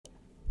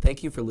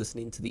Thank you for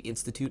listening to the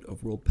Institute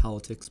of World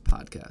Politics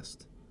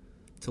podcast.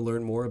 To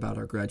learn more about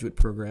our graduate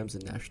programs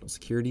in national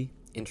security,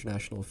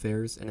 international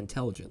affairs, and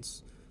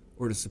intelligence,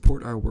 or to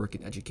support our work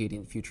in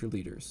educating future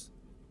leaders,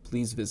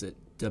 please visit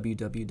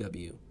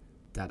www.iwp.edu.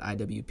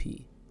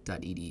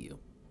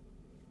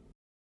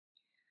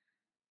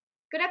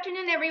 Good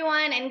afternoon,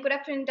 everyone, and good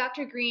afternoon,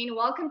 Dr. Green.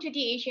 Welcome to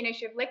the Asian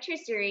Initiative Lecture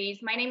Series.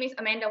 My name is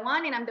Amanda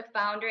Wan, and I'm the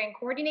founder and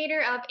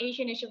coordinator of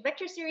Asian Initiative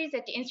Lecture Series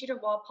at the Institute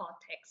of World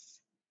Politics.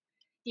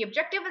 The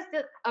objective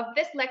of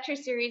this lecture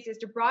series is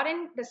to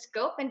broaden the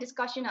scope and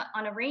discussion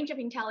on a range of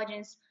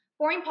intelligence,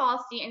 foreign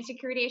policy, and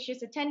security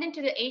issues attendant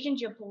to the Asian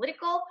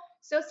geopolitical,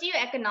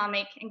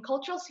 socioeconomic, and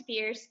cultural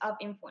spheres of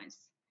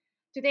influence.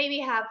 Today, we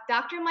have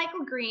Dr.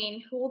 Michael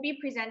Green, who will be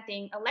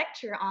presenting a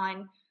lecture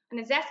on an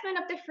assessment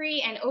of the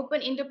free and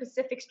open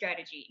Indo-Pacific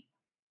strategy.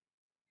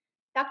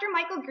 Dr.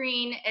 Michael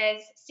Green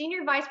is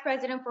Senior Vice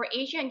President for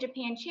Asia and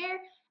Japan Chair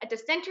at the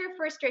Center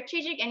for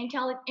Strategic and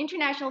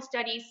International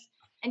Studies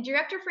and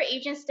Director for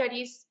Asian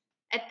Studies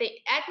at the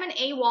Edmund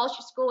A. Walsh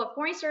School of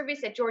Foreign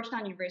Service at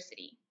Georgetown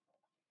University.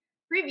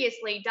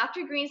 Previously,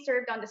 Dr. Green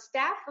served on the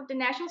staff of the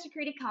National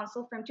Security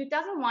Council from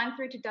 2001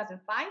 through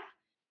 2005,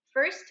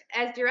 first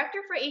as Director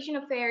for Asian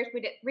Affairs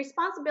with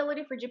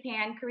responsibility for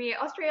Japan, Korea,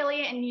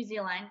 Australia, and New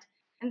Zealand,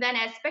 and then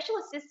as Special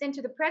Assistant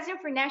to the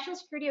President for National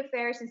Security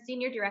Affairs and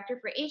Senior Director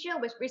for Asia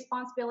with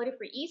responsibility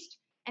for East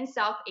and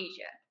South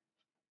Asia.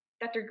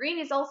 Dr. Green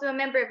is also a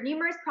member of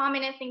numerous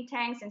prominent think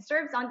tanks and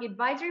serves on the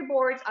advisory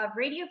boards of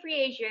Radio Free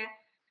Asia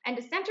and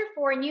the Center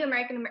for a New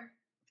American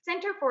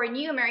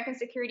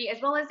Security,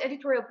 as well as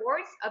editorial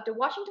boards of the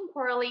Washington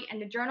Quarterly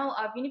and the Journal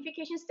of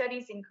Unification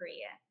Studies in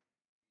Korea.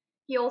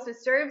 He also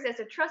serves as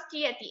a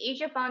trustee at the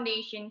Asia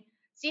Foundation,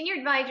 senior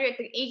advisor at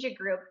the Asia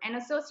Group, and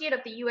associate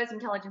of the U.S.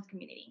 intelligence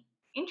community.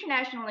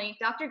 Internationally,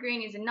 Dr.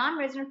 Green is a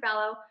non-resident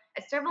fellow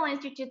at several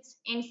institutes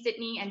in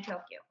Sydney and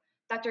Tokyo.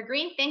 Dr.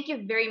 Green, thank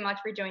you very much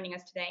for joining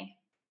us today.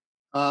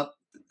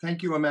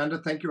 Thank you, Amanda.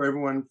 Thank you,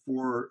 everyone,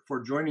 for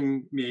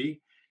joining me.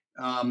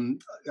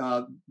 Last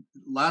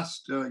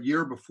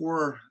year,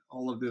 before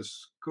all of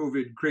this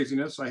COVID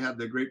craziness, I had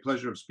the great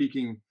pleasure of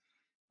speaking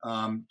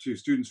to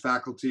students,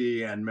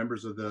 faculty, and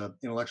members of the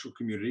intellectual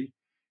community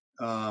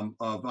of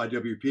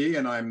IWP,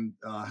 and I'm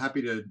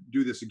happy to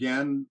do this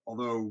again,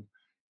 although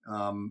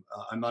I'm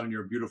not in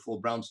your beautiful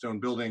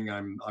brownstone building.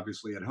 I'm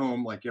obviously at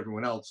home like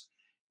everyone else.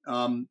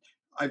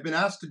 I've been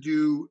asked to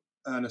do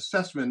an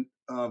assessment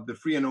of the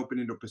free and open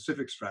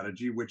Indo-Pacific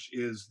strategy, which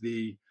is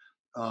the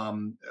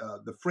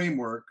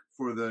framework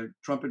for the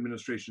Trump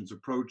administration's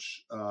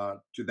approach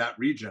to that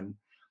region.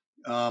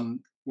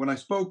 When I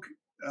spoke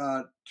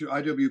to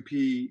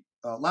IWP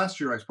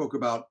last year, I spoke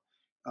about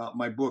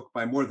my book,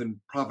 By More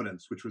Than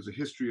Providence, which was a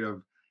history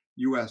of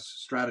U.S.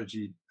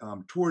 strategy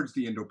towards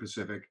the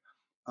Indo-Pacific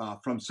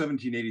from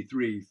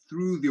 1783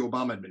 through the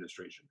Obama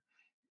administration.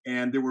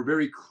 And there were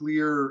very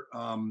clear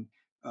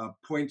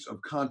points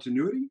of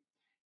continuity,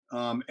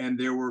 and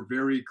there were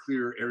very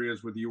clear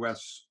areas where the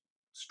U.S.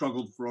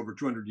 struggled for over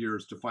 200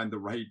 years to find the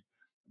right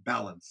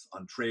balance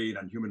on trade,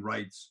 on human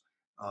rights,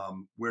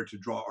 where to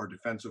draw our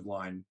defensive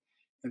line.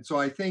 And so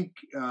I think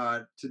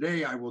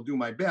today I will do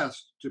my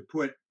best to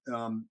put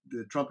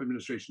the Trump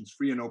administration's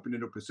free and open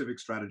Indo-Pacific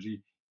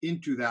strategy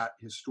into that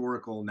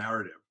historical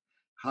narrative.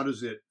 How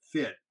does it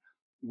fit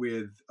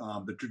with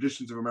the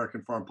traditions of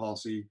American foreign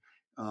policy?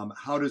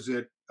 How does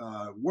it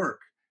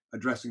work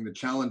addressing the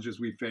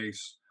challenges we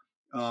face,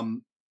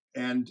 and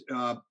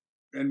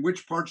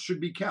which parts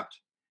should be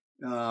kept,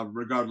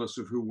 regardless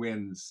of who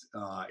wins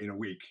in a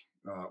week,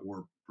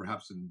 or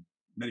perhaps in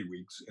many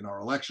weeks in our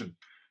election.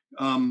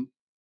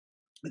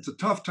 It's a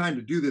tough time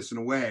to do this in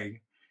a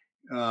way.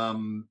 A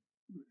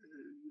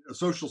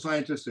social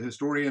scientist, a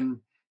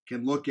historian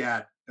can look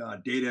at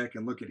data,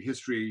 can look at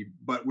history,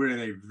 but we're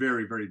in a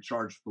very, very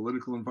charged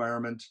political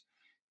environment.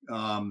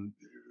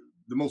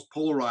 The most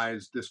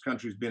polarized this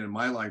country's been in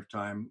my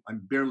lifetime. I'm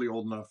barely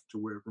old enough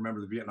to remember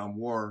the Vietnam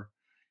War,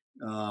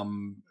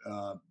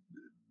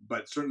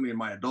 but certainly in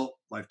my adult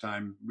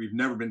lifetime, we've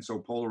never been so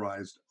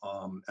polarized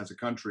as a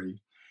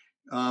country.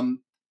 But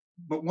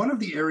one of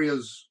the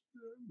areas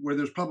where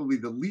there's probably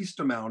the least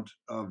amount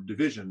of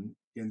division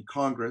in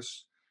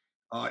Congress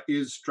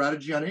is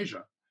strategy on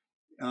Asia.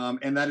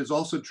 And that is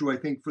also true, I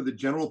think, for the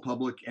general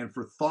public and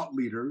for thought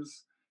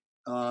leaders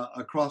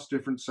across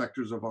different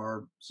sectors of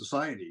our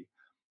society.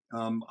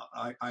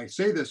 I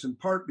say this in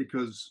part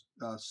because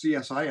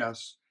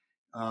CSIS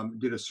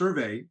did a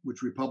survey,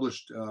 which we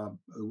published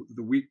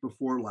the week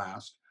before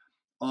last,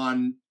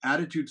 on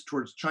attitudes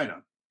towards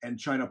China and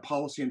China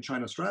policy and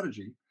China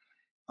strategy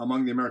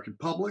among the American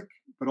public,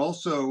 but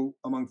also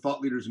among thought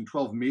leaders in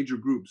 12 major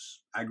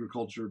groups: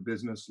 agriculture,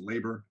 business,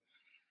 labor,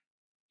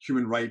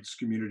 human rights,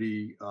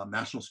 community,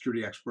 national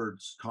security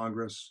experts,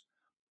 Congress.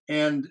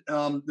 And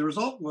the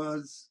result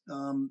was,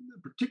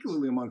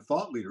 particularly among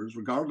thought leaders,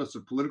 regardless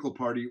of political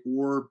party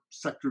or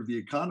sector of the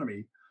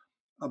economy,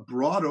 a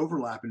broad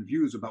overlap in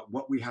views about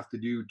what we have to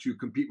do to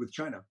compete with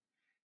China.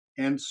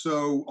 And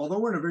so, although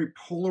we're in a very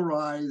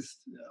polarized,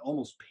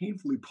 almost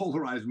painfully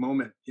polarized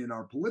moment in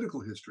our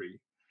political history,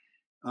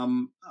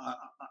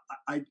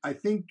 I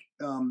think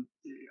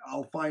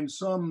I'll find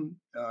some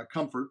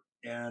comfort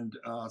and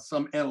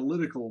some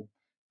analytical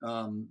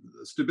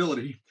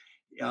stability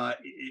uh,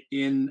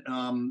 in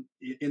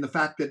the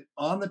fact that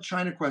on the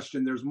China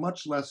question, there's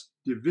much less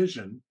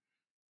division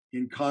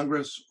in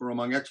Congress or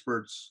among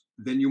experts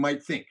than you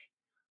might think,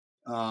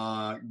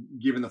 uh,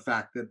 given the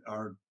fact that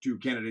our two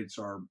candidates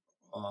are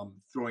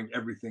throwing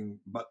everything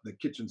but the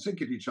kitchen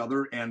sink at each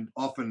other and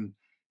often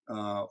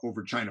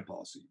over China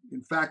policy.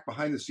 In fact,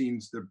 behind the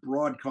scenes, the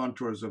broad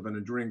contours of an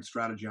enduring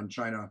strategy on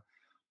China,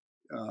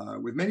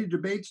 with many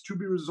debates to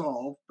be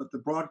resolved, but the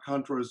broad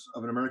contours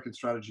of an American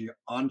strategy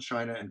on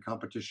China and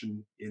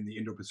competition in the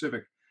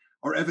Indo-Pacific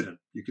are evident.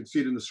 You can see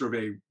it in the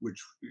survey,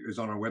 which is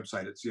on our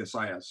website at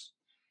CSIS.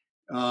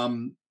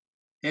 Um,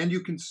 and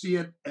you can see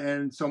it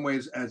in some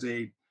ways as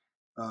a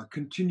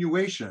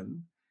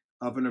continuation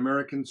of an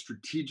American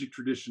strategic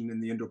tradition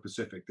in the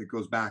Indo-Pacific that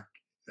goes back,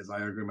 as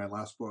I argue in my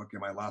last book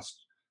and my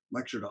last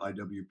lecture to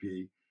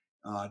IWP,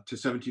 to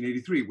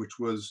 1783, which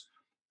was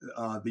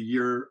the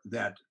year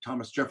that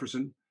Thomas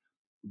Jefferson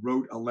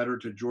wrote a letter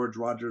to George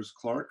Rogers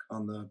Clark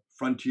on the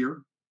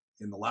frontier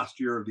in the last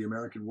year of the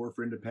American War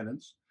for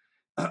Independence,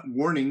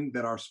 warning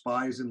that our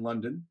spies in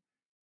London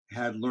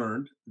had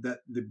learned that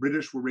the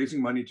British were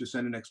raising money to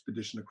send an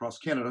expedition across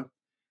Canada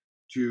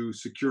to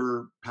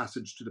secure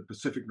passage to the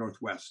Pacific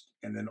Northwest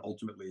and then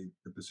ultimately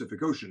the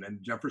Pacific Ocean. And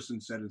Jefferson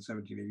said in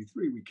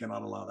 1783, we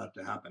cannot allow that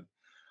to happen.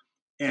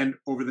 And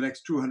over the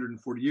next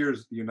 240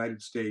 years, the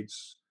United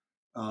States,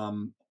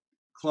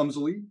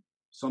 clumsily,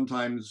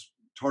 sometimes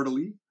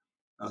tardily,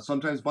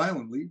 sometimes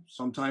violently,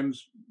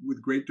 sometimes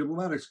with great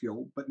diplomatic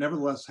skill, but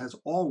nevertheless has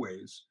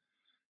always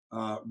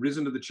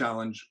risen to the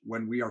challenge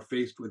when we are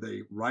faced with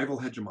a rival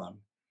hegemon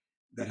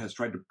that has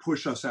tried to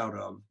push us out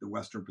of the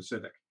Western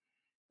Pacific.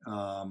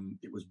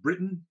 It was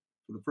Britain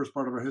for the first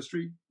part of our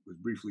history. It was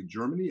briefly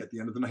Germany at the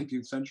end of the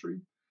 19th century.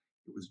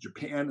 It was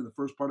Japan in the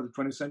first part of the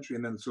 20th century,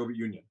 and then the Soviet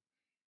Union.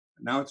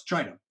 Now it's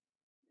China.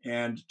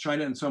 And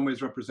China, in some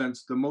ways,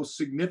 represents the most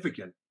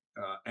significant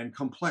and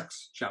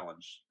complex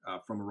challenge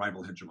from a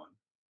rival hegemon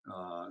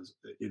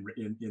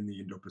in the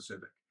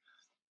Indo-Pacific.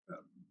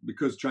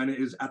 Because China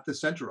is at the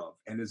center of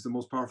and is the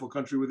most powerful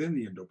country within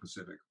the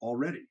Indo-Pacific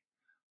already.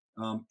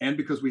 And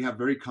because we have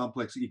very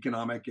complex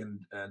economic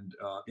and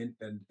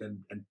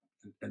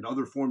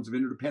other forms of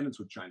interdependence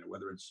with China,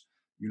 whether it's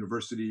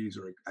universities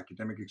or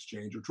academic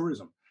exchange or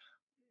tourism,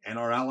 and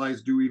our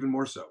allies do even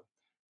more so.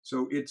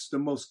 So it's the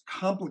most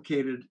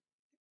complicated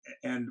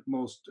and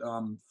most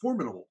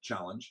formidable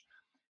challenge.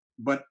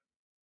 But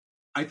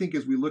I think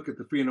as we look at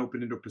the free and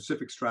open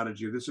Indo-Pacific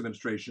strategy of this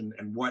administration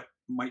and what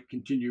might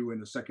continue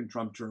in a second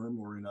Trump term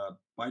or in a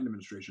Biden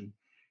administration,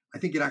 I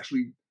think it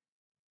actually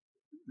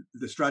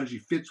the strategy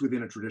fits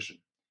within a tradition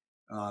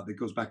that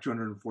goes back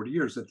 240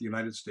 years that the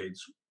United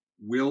States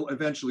will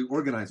eventually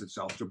organize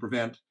itself to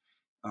prevent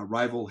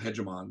rival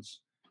hegemons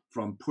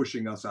from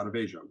pushing us out of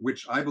Asia,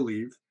 which I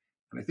believe,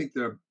 and I think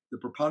the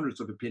preponderance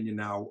of opinion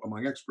now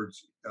among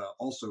experts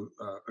also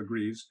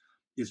agrees,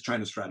 is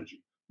China's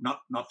strategy.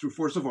 Not through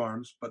force of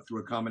arms, but through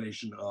a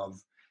combination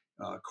of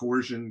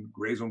coercion,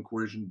 gray zone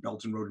coercion,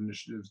 Belt and Road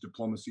initiatives,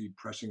 diplomacy,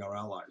 pressing our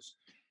allies.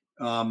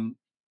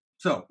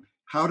 So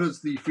how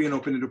does the free and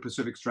open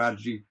Indo-Pacific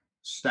strategy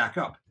stack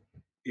up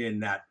in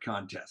that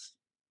contest?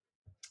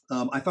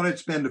 I thought I'd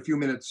spend a few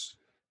minutes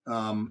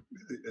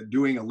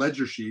doing a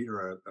ledger sheet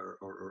or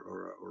a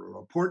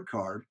report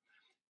card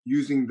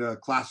using the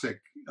classic,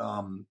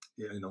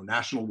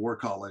 National War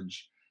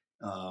College,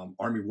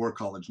 Army War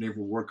College,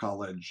 Naval War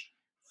College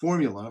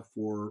formula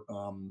for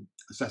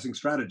assessing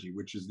strategy,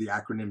 which is the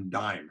acronym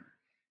DIME,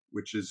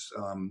 which is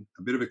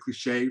a bit of a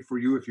cliche for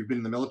you if you've been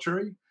in the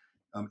military.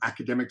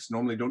 Academics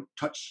normally don't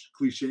touch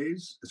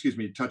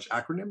touch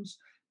acronyms,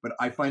 but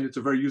I find it's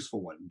a very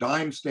useful one.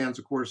 DIME stands,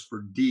 of course,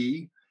 for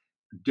D,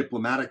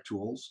 diplomatic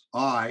tools,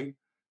 I,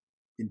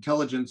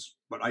 intelligence,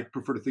 but I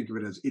prefer to think of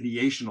it as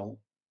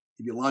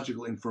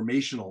ideological,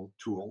 informational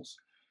tools,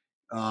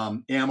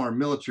 M are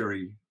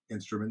military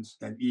instruments,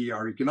 and E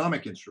are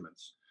economic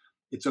instruments.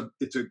 It's a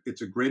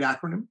great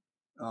acronym.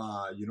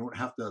 You don't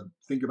have to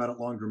think about it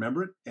long to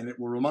remember it, and it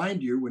will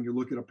remind you when you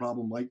look at a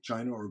problem like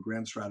China or a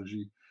grand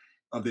strategy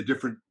of the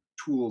different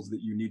tools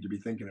that you need to be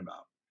thinking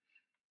about.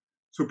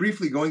 So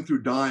briefly going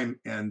through DIME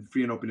and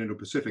free and open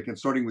Indo-Pacific and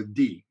starting with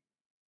D,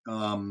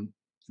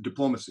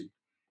 diplomacy.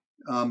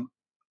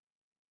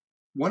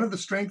 One of the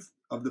strengths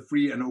of the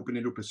free and open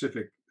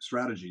Indo-Pacific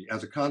strategy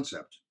as a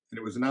concept, and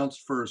it was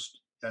announced first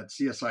at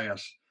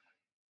CSIS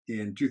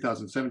in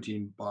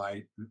 2017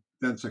 by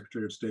then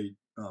Secretary of State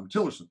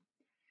Tillerson.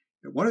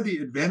 One of the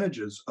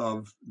advantages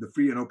of the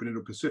free and open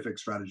Indo-Pacific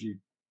strategy,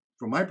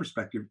 from my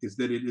perspective, is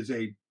that it is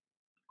a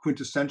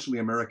quintessentially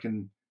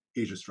American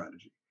Asia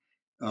strategy.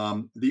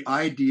 The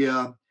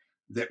idea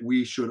that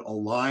we should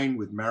align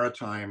with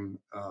maritime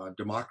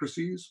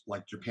democracies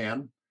like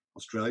Japan,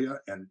 Australia,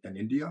 and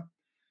India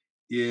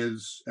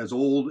is as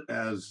old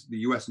as the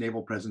US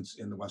naval presence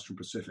in the Western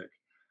Pacific.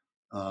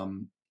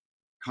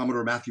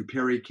 Commodore Matthew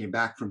Perry came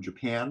back from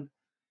Japan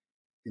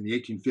in the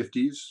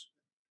 1850s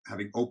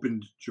having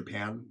opened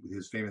Japan with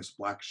his famous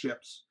black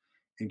ships,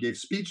 and gave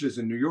speeches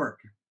in New York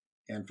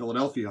and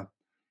Philadelphia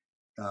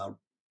uh,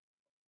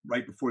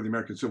 right before the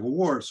American Civil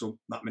War. So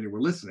not many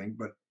were listening,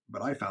 but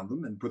I found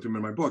them and put them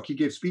in my book. He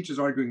gave speeches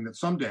arguing that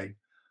someday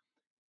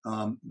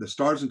the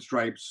Stars and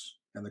Stripes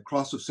and the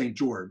Cross of St.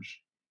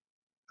 George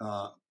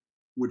uh,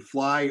 would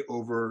fly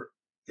over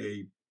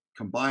a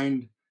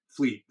combined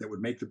fleet that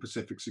would make the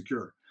Pacific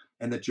secure,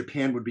 and that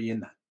Japan would be in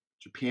that.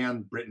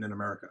 Japan, Britain, and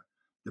America,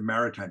 the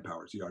maritime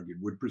powers, he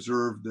argued, would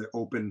preserve the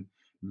open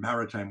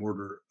maritime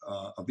order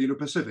of the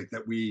Indo-Pacific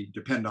that we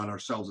depend on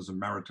ourselves as a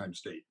maritime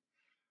state.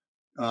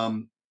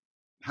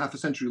 Half a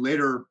century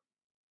later,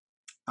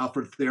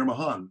 Alfred Thayer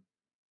Mahan,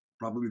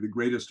 probably the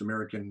greatest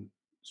American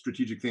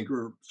strategic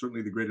thinker,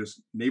 certainly the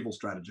greatest naval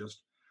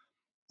strategist,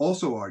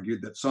 also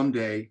argued that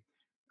someday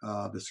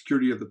the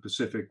security of the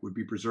Pacific would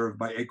be preserved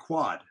by a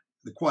quad.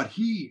 The quad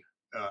he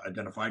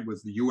identified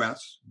was the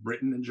US,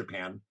 Britain, and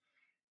Japan,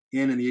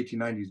 and in the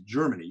 1890s,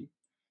 Germany,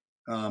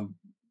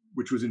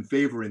 which was in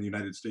favor in the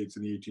United States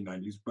in the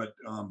 1890s. But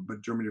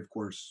Germany, of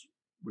course,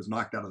 was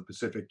knocked out of the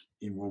Pacific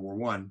in World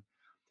War I.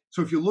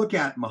 So if you look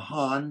at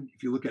Mahan,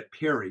 if you look at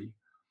Perry,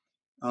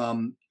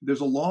 there's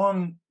a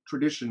long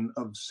tradition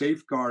of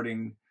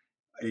safeguarding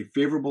a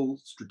favorable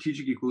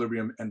strategic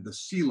equilibrium and the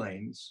sea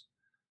lanes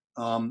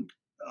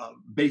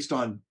based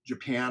on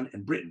Japan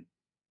and Britain.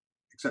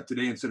 Except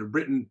today, instead of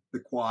Britain, the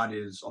Quad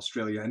is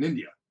Australia and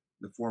India,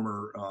 the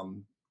former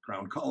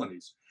crown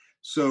colonies.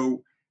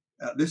 So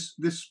this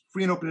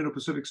free and open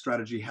Indo-Pacific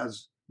strategy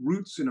has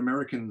roots in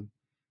American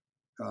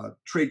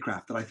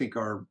tradecraft that I think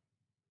are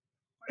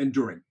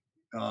enduring.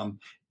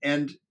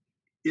 And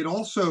it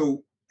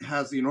also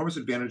has the enormous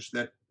advantage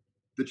that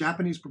the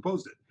Japanese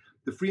proposed it.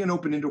 The free and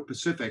open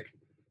Indo-Pacific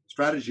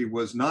strategy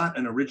was not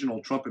an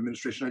original Trump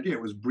administration idea.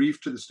 It was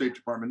briefed to the State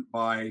Department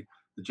by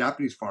the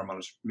Japanese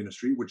Foreign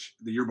Ministry, which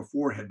the year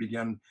before had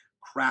begun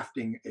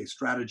crafting a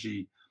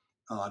strategy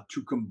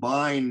to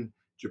combine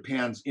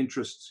Japan's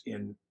interests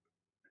in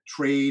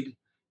trade,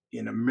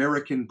 in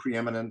American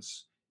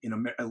preeminence, in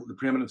the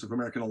preeminence of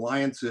American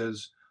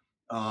alliances,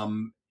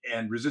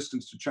 and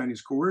resistance to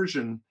Chinese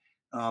coercion,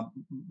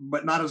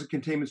 but not as a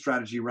containment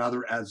strategy,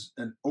 rather as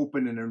an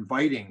open and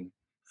inviting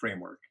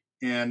framework.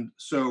 And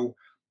so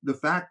the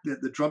fact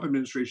that the Trump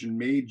administration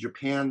made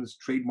Japan's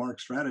trademark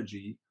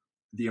strategy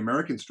the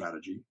American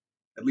strategy,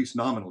 at least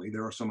nominally,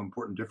 there are some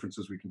important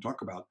differences we can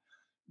talk about,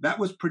 that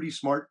was pretty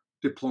smart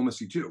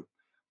diplomacy too.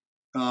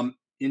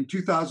 In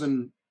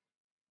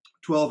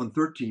 2012 and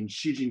 13,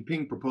 Xi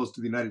Jinping proposed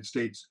to the United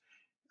States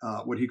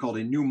what he called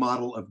a new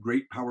model of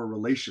great power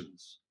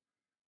relations.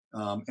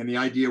 And the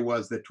idea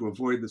was that to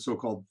avoid the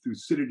so-called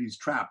Thucydides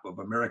trap of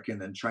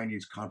American and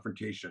Chinese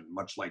confrontation,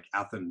 much like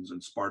Athens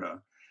and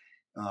Sparta,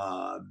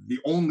 the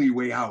only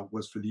way out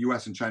was for the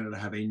US and China to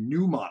have a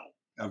new model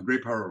of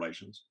great power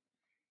relations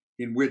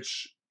in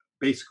which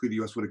basically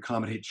the US would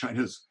accommodate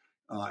China's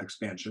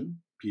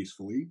expansion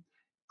peacefully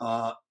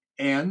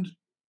and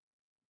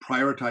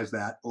prioritize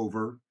that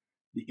over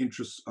the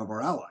interests of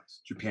our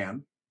allies,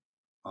 Japan,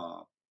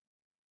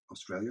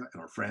 Australia,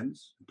 and our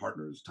friends and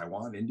partners,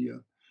 Taiwan, India.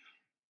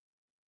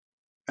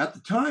 At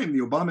the time,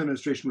 the Obama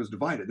administration was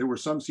divided. There were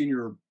some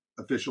senior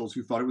officials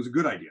who thought it was a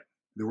good idea.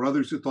 There were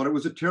others who thought it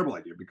was a terrible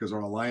idea because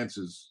our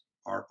alliances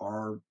are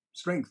our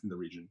strength in the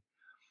region.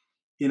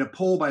 In a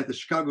poll by the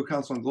Chicago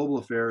Council on Global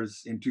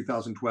Affairs in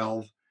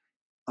 2012,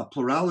 a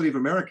plurality of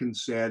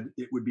Americans said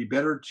it would be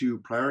better to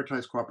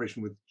prioritize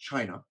cooperation with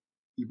China,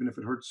 even if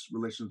it hurts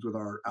relations with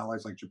our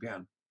allies like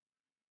Japan,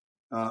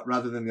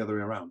 rather than the other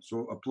way around.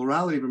 So a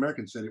plurality of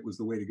Americans said it was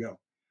the way to go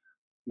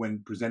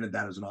when presented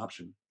that as an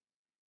option.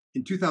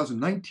 In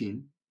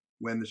 2019,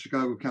 when the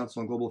Chicago Council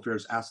on Global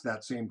Affairs asked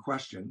that same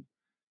question,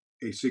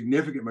 a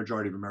significant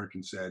majority of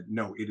Americans said,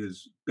 no, it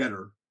is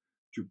better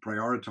to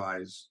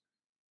prioritize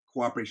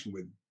cooperation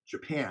with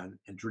Japan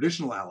and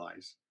traditional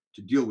allies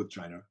to deal with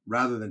China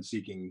rather than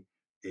seeking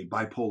a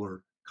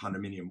bipolar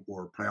condominium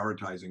or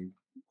prioritizing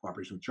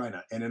cooperation with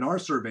China. And in our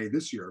survey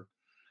this year,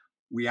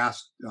 we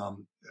asked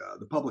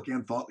the public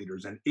and thought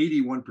leaders, and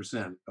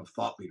 81% of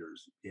thought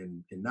leaders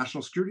in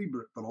national security,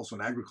 but also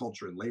in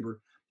agriculture and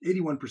labor,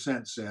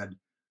 81% said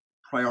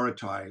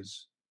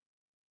prioritize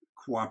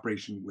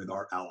cooperation with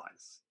our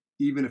allies,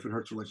 even if it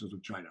hurts relations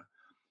with China.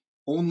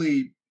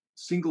 Only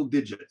single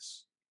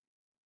digits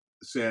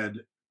said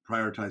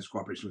prioritize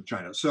cooperation with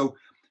China. So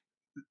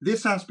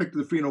this aspect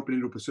of the free and open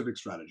Indo-Pacific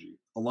strategy,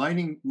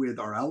 aligning with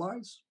our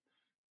allies,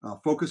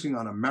 focusing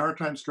on a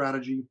maritime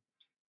strategy,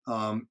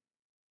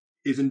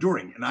 is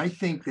enduring. And I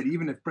think that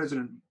even if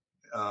President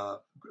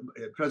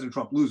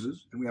Trump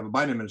loses and we have a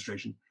Biden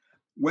administration,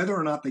 whether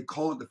or not they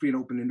call it the free and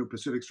open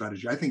Indo-Pacific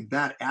strategy, I think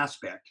that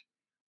aspect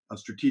of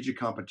strategic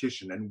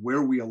competition and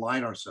where we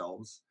align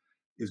ourselves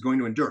is going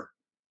to endure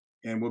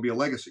and will be a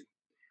legacy.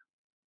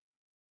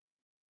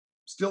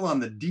 Still on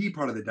the D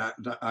part of the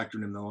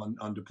acronym, though,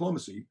 on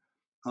diplomacy,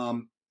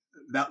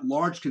 that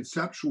large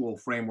conceptual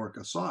framework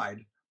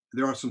aside,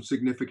 there are some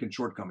significant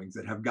shortcomings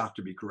that have got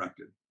to be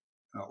corrected,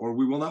 or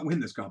we will not win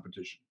this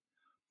competition.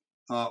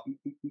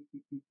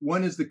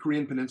 One is the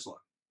Korean Peninsula.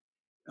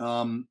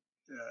 Um,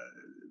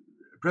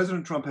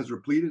 President Trump has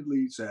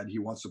repeatedly said he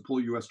wants to pull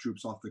U.S.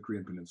 troops off the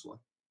Korean Peninsula.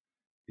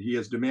 He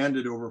has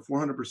demanded over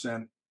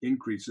 400%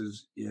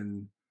 increases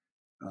in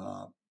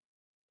uh,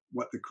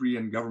 what the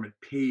Korean government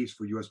pays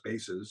for U.S.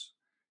 bases.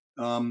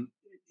 Um,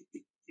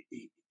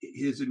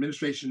 his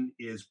administration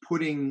is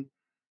putting,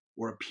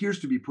 or appears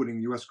to be putting,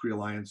 the U.S.-Korea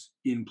alliance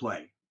in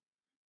play.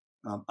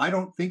 I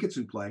don't think it's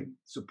in play.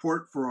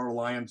 Support for our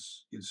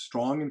alliance is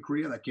strong in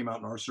Korea. That came out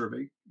in our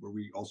survey, where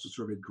we also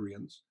surveyed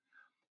Koreans.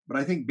 But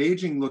I think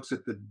Beijing looks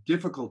at the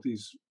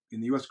difficulties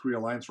in the U.S.-Korea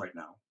alliance right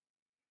now,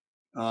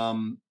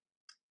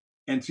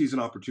 and sees an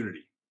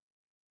opportunity.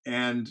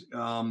 And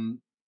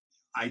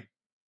I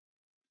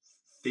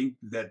think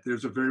that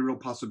there's a very real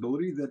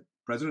possibility that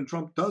President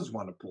Trump does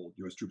want to pull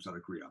U.S. troops out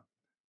of Korea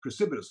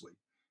precipitously,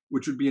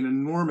 which would be an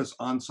enormous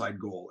onside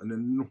goal, an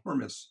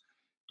enormous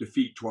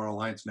defeat to our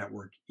alliance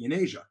network in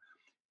Asia.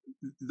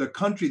 The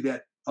country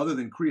that, other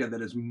than Korea,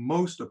 that is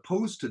most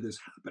opposed to this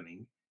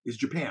happening is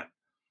Japan,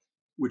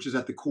 which is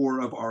at the core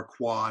of our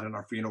Quad and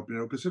our free and open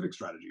Indo-Pacific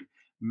strategy.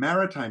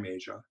 Maritime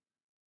Asia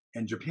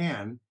and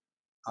Japan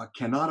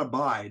cannot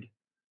abide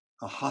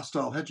a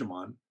hostile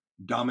hegemon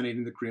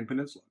dominating the Korean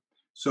Peninsula.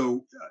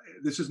 So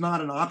this is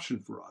not an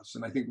option for us.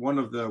 And I think one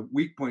of the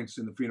weak points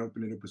in the free and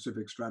open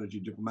Indo-Pacific strategy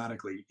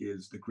diplomatically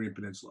is the Korean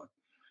Peninsula.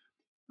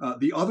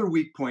 The other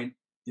weak point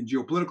in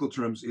geopolitical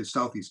terms is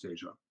Southeast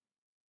Asia.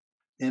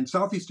 And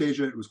Southeast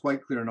Asia, it was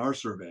quite clear in our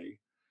survey,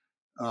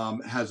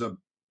 has a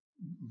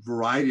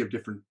variety of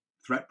different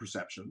threat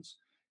perceptions.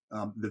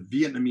 The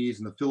Vietnamese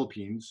and the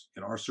Philippines,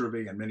 in our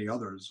survey and many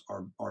others,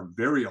 are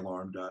very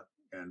alarmed at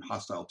and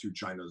hostile to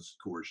China's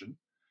coercion.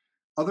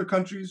 Other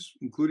countries,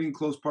 including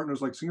close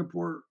partners like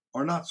Singapore,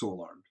 are not so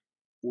alarmed,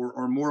 or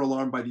are more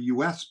alarmed by the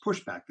US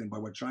pushback than by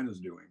what China's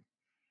doing.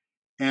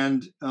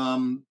 And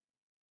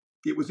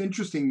it was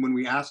interesting when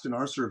we asked in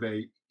our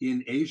survey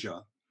in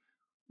Asia,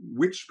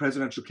 which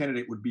presidential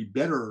candidate would be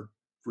better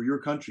for your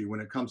country when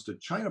it comes to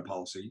China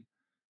policy.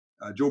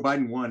 Joe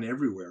Biden won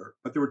everywhere,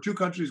 but there were two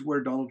countries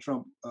where Donald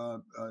Trump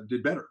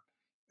did better,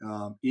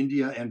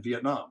 India and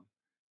Vietnam.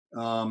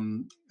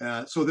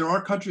 So there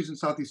are countries in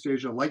Southeast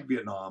Asia like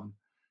Vietnam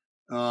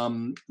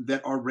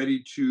that are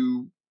ready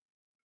to,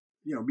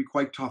 be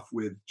quite tough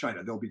with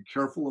China. They'll be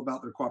careful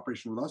about their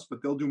cooperation with us,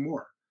 but they'll do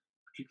more,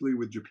 particularly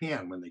with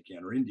Japan when they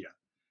can, or India,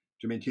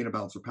 to maintain a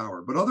balance of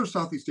power. But other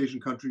Southeast Asian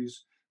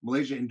countries,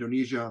 Malaysia,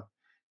 Indonesia,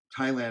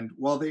 Thailand,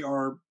 while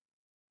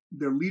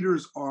their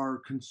leaders are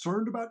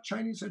concerned about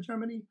Chinese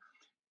hegemony,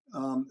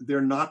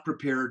 they're not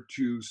prepared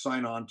to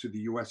sign on to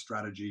the U.S.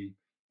 strategy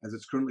as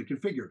it's currently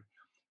configured.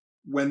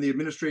 When the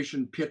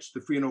administration pitched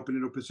the free and open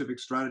Indo-Pacific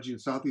strategy in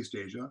Southeast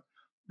Asia,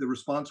 the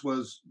response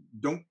was,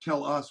 don't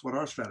tell us what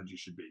our strategy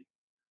should be.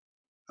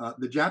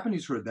 The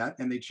Japanese heard that,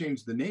 and they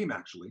changed the name,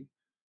 actually.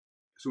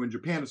 So in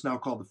Japan, it's now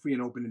called the free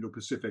and open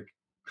Indo-Pacific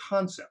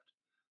concept,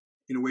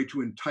 in a way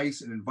to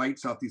entice and invite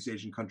Southeast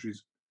Asian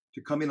countries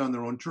to come in on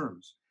their own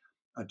terms,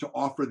 to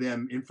offer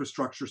them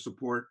infrastructure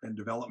support and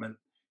development,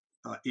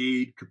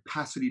 aid,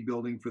 capacity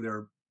building for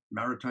their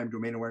maritime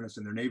domain awareness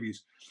and their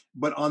navies,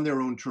 but on their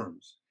own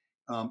terms.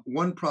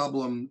 One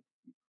problem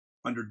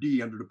under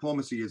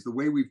diplomacy, is the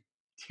way we've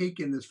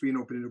taken this free and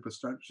open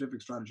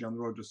Indo-Pacific strategy on the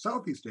road to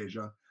Southeast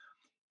Asia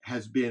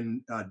has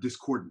been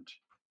discordant,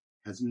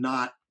 has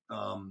not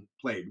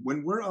played.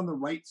 When we're on the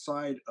right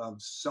side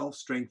of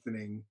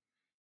self-strengthening,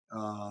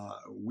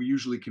 we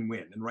usually can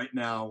win. And right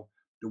now,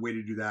 the way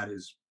to do that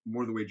is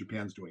more the way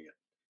Japan's doing it,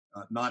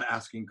 not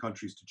asking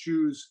countries to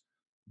choose,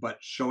 but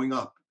showing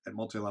up at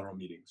multilateral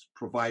meetings,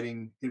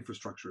 providing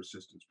infrastructure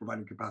assistance,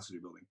 providing capacity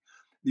building.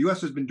 The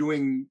U.S. has been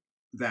doing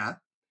that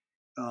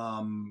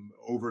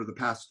over the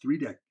past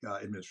three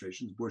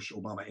administrations, Bush,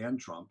 Obama, and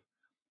Trump.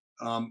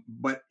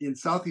 But in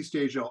Southeast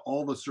Asia,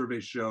 all the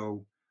surveys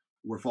show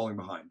we're falling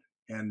behind,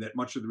 and that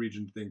much of the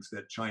region thinks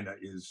that China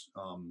is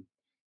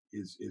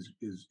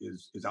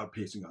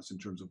outpacing us in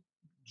terms of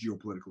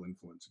geopolitical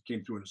influence. It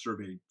came through in a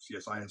survey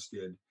CSIS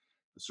did,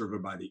 a survey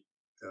by the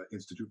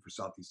Institute for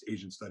Southeast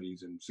Asian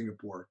Studies in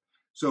Singapore.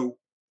 So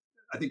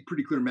I think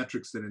pretty clear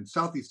metrics that in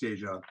Southeast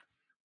Asia,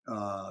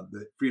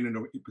 the free and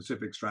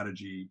Indo-Pacific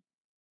strategy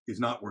is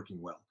not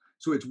working well.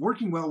 So it's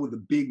working well with the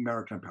big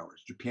maritime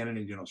powers, Japan and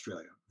India and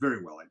Australia,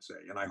 very well, I'd say.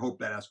 And I hope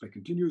that aspect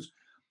continues.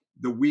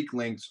 The weak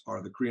links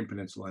are the Korean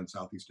Peninsula and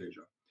Southeast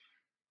Asia.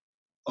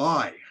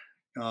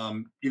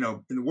 In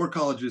the war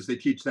colleges, they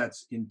teach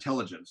that's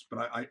intelligence,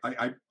 but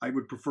I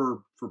would prefer,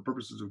 for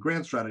purposes of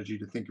grand strategy,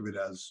 to think of it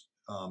as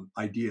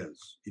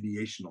ideas,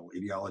 ideational,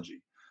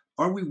 ideology.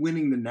 Are we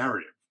winning the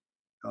narrative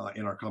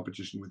in our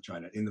competition with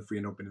China in the free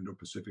and open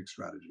Indo-Pacific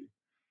strategy?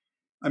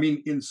 I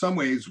mean, in some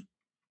ways,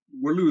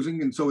 we're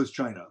losing, and so is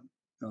China.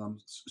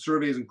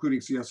 Surveys,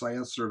 including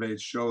CSIS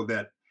surveys, show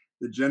that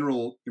the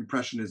general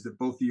impression is that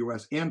both the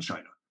US and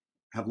China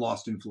have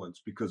lost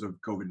influence because of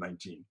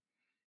COVID-19.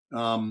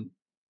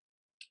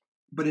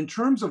 But in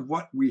terms of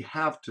what we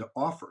have to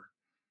offer,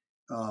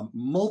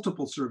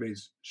 multiple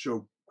surveys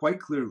show quite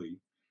clearly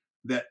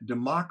that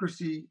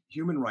democracy,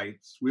 human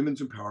rights,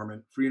 women's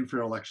empowerment, free and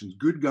fair elections,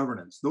 good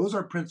governance, those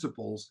are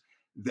principles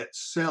that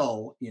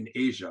sell in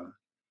Asia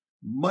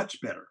much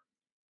better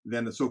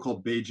than the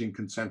so-called Beijing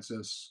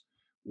consensus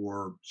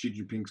or Xi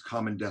Jinping's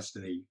common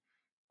destiny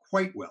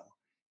quite well.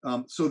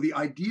 So the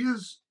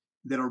ideas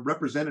that are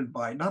represented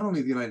by not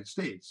only the United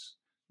States,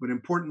 but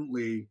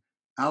importantly,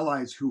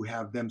 allies who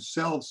have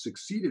themselves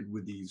succeeded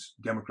with these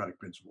democratic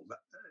principles,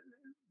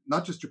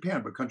 not just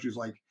Japan, but countries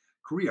like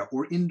Korea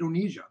or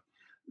Indonesia,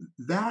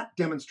 that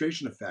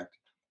demonstration effect,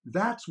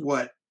 that's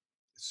what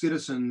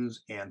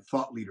citizens and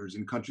thought leaders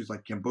in countries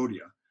like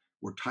Cambodia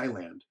or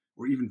Thailand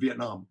or even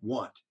Vietnam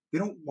want. They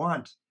don't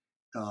want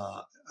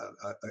a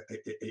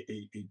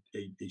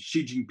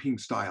Xi Jinping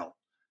style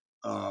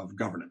of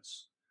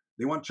governance.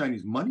 They want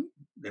Chinese money,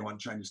 they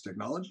want Chinese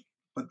technology,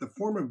 but the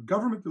form of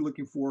government they're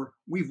looking for,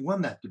 we've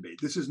won that debate.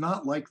 This is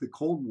not like the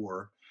Cold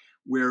War,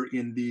 where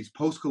in these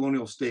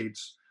post-colonial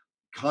states,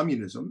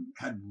 communism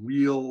had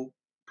real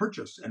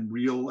purchase and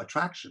real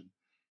attraction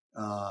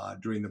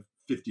during the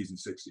 50s and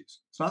 60s.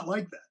 It's not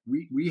like that.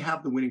 We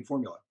have the winning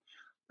formula.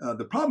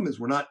 The problem is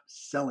we're not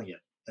selling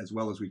it as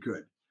well as we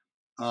could.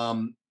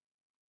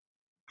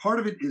 Part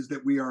of it is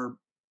that we are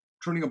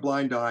turning a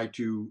blind eye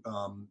to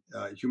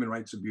human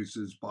rights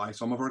abuses by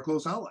some of our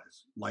close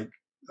allies, like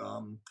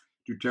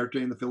Duterte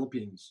in the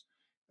Philippines,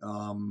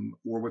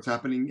 or what's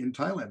happening in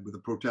Thailand with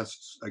the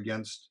protests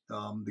against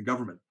the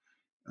government,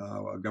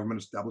 a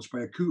government established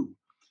by a coup.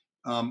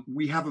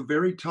 We have a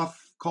very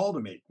tough call to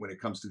make when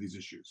it comes to these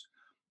issues.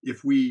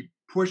 If we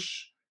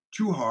push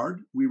too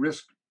hard, we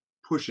risk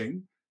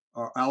pushing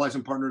our allies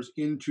and partners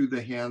into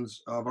the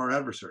hands of our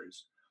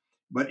adversaries.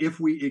 But if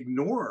we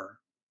ignore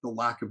the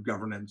lack of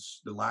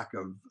governance, the lack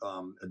of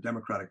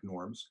democratic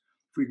norms,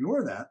 if we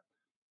ignore that,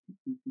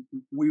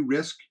 we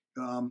risk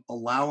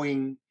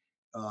allowing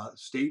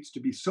states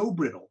to be so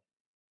brittle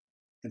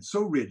and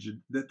so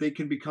rigid that they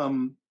can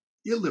become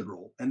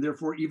illiberal and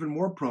therefore even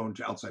more prone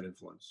to outside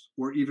influence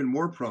or even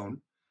more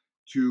prone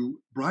to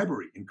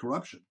bribery and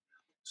corruption.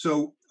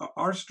 So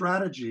our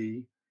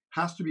strategy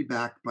has to be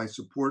backed by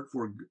support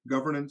for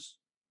governance,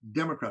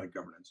 democratic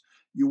governance.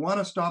 You want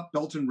to stop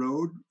Belt and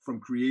Road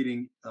from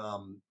creating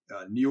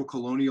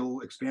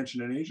neo-colonial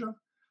expansion in Asia?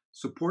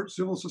 Support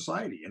civil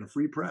society and a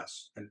free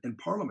press and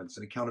parliaments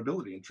and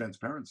accountability and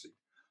transparency.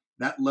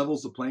 That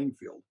levels the playing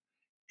field.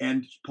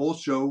 And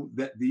polls show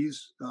that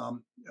these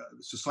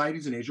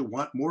societies in Asia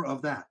want more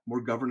of that,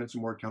 more governance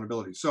and more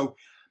accountability. So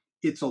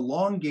it's a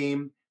long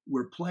game.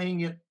 We're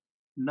playing it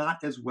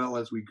not as well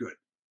as we could.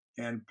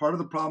 And part of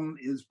the problem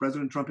is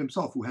President Trump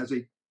himself, who has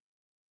a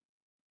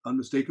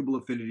unmistakable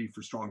affinity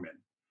for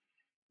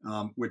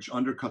strongmen, which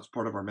undercuts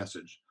part of our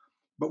message.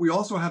 But we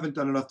also haven't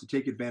done enough to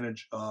take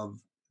advantage of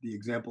the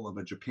example of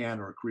a Japan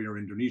or a Korea or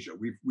Indonesia.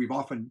 We've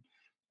often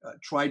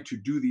tried to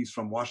do these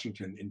from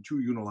Washington in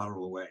too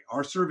unilateral a way.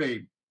 Our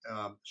survey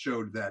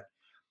showed that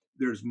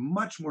there's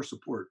much more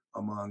support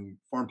among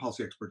foreign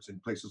policy experts in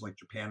places like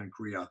Japan and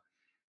Korea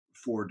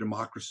for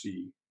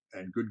democracy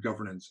and good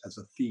governance as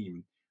a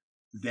theme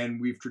than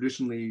we've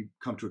traditionally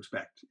come to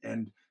expect.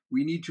 And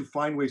we need to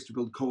find ways to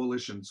build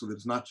coalitions so that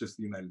it's not just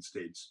the United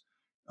States,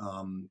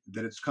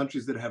 that it's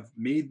countries that have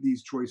made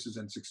these choices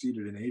and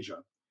succeeded in Asia.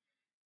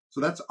 So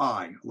that's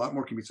I. A lot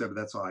more can be said, but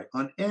that's I.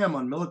 On M,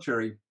 on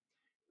military,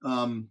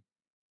 I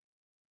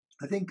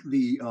think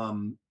the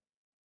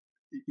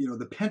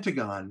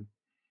Pentagon,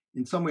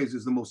 in some ways,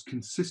 is the most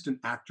consistent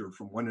actor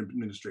from one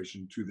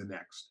administration to the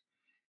next.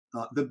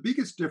 The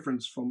biggest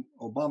difference from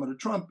Obama to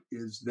Trump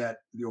is that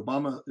the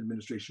Obama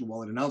administration,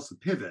 while it announced the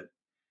pivot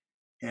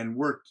and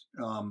worked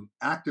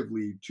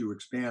actively to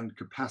expand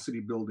capacity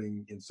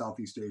building in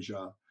Southeast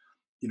Asia,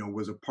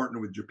 was a partner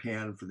with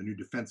Japan for the new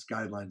defense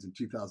guidelines in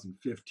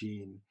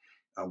 2015,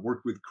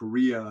 worked with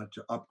Korea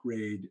to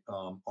upgrade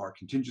our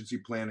contingency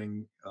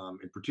planning,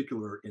 in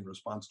particular in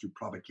response to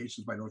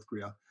provocations by North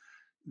Korea.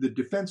 The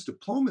defense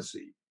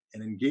diplomacy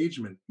and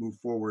engagement moved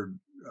forward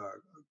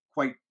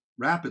quite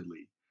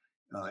rapidly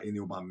in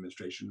the Obama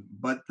administration,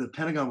 but the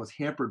Pentagon was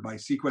hampered by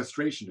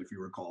sequestration, if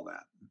you recall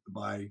that,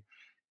 by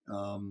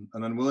an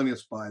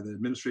unwillingness by the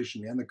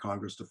administration and the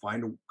Congress to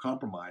find a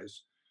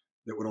compromise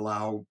that would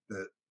allow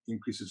the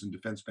increases in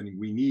defense spending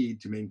we need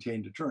to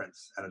maintain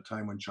deterrence at a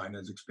time when China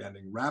is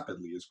expanding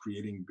rapidly, is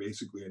creating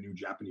basically a new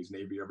Japanese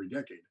Navy every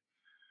decade.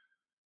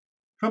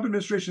 Trump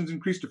administration's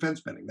increased defense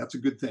spending. That's a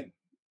good thing.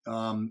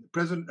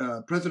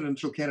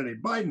 Presidential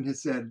candidate Biden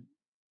has said,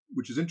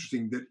 which is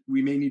interesting, that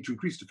we may need to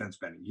increase defense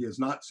spending. He has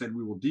not said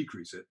we will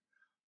decrease it,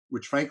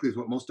 which frankly is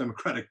what most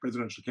Democratic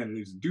presidential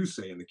candidates do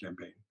say in the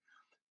campaign.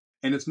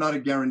 And it's not a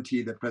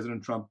guarantee that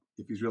President Trump,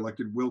 if he's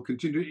reelected, will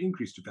continue to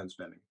increase defense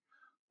spending.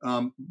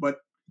 But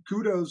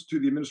kudos to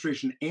the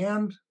administration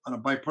and, on a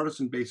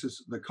bipartisan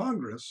basis, the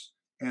Congress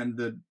and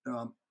the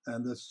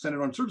Senate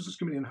Armed Services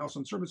Committee and House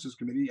Armed Services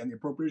Committee and the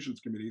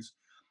Appropriations Committees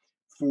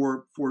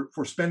for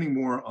spending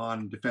more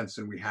on defense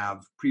than we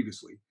have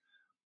previously.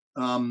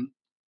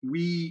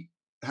 We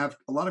have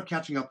a lot of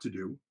catching up to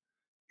do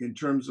in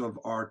terms of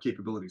our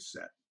capabilities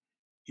set.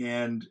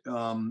 And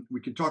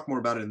we can talk more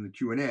about it in the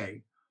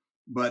Q&A,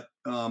 but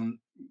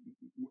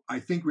I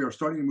think we are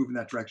starting to move in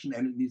that direction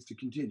and it needs to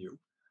continue.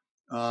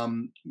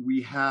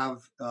 We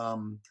have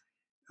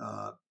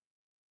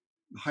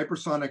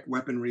hypersonic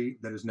weaponry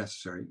that is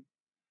necessary.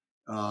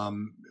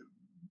 Um,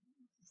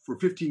 for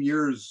 15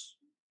 years,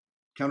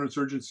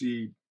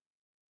 counterinsurgency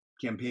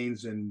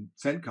campaigns in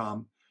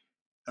CENTCOM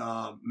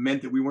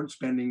meant that we weren't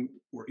spending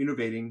or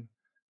innovating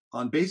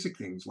on basic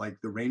things like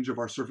the range of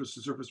our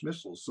surface-to-surface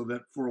missiles, so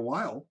that for a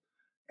while,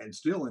 and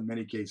still in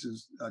many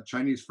cases,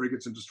 Chinese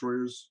frigates and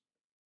destroyers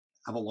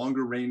have a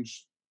longer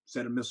range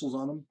set of missiles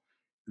on them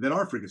than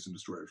our frigates and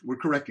destroyers. We're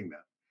correcting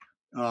that.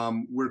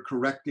 We're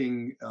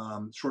correcting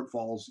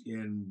shortfalls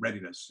in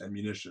readiness and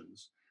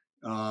munitions.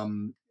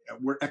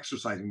 We're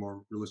exercising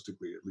more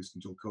realistically, at least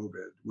until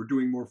COVID. We're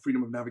doing more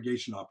freedom of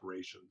navigation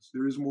operations.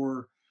 There is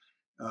more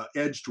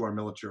edge to our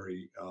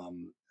military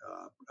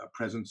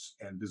presence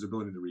and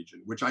visibility in the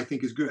region, which I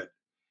think is good.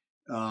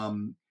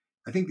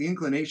 I think the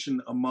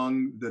inclination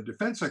among the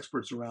defense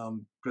experts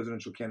around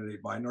presidential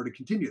candidate Biden are to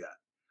continue that.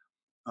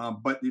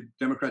 But the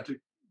Democratic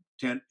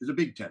tent is a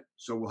big tent,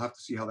 so we'll have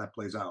to see how that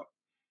plays out.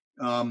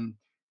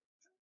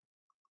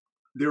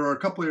 There are a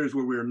couple areas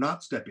where we're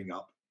not stepping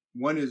up.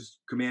 One is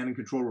command and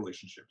control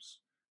relationships.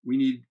 We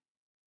need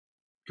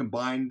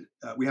combined,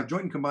 we have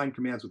joint and combined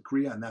commands with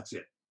Korea, and that's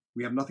it.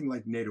 We have nothing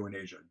like NATO in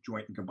Asia,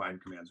 joint and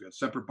combined commands. We have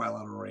separate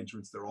bilateral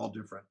arrangements. They're all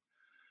different.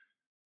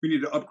 We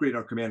need to upgrade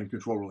our command and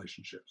control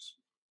relationships.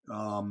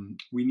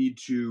 We need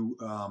to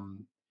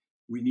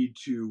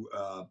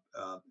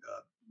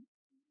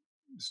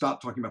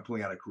stop talking about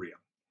pulling out of Korea.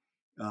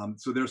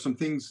 So there are some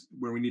things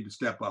where we need to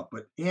step up,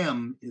 but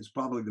M is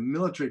probably the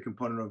military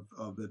component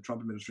of the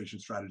Trump administration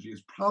strategy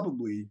is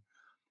probably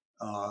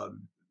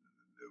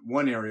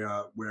one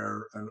area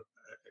where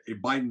a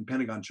Biden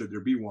Pentagon, should there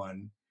be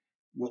one,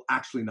 will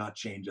actually not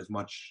change as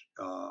much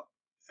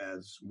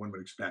as one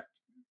would expect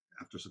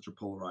after such a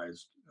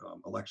polarized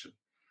election.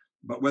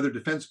 But whether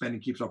defense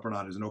spending keeps up or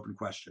not is an open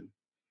question.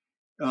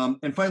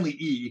 And finally,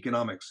 E,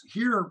 economics.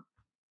 Here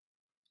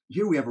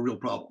we have a real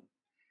problem.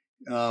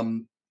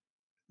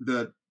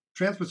 The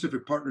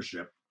Trans-Pacific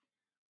Partnership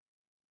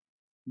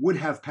would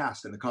have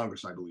passed in the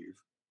Congress, I believe,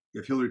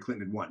 if Hillary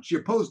Clinton had won. She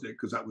opposed it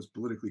because that was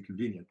politically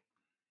convenient,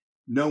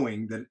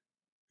 knowing that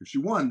if she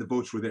won, the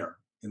votes were there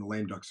in the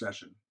lame duck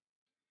session.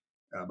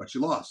 But she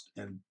lost,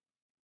 and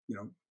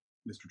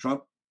Mr.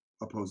 Trump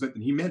opposed it,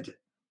 and he meant it,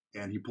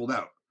 and he pulled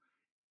out.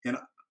 And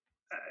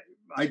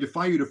I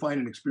defy you to find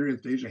an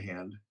experienced Asia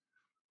hand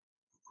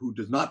who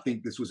does not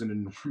think this was an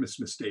enormous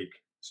mistake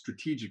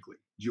strategically,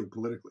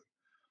 geopolitically.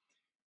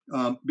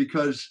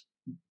 Because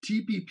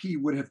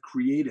TPP would have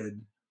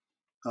created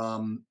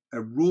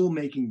a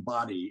rule-making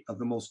body of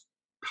the most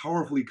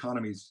powerful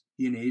economies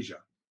in Asia,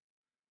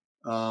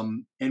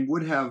 and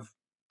would have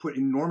put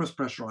enormous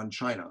pressure on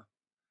China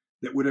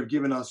that would have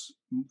given us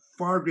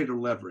far greater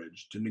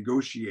leverage to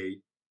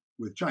negotiate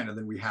with China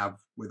than we have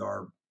with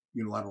our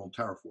unilateral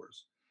tariff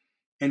wars,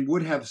 and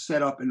would have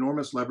set up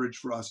enormous leverage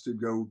for us to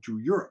go to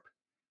Europe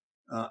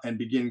and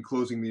begin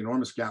closing the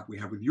enormous gap we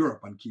have with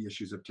Europe on key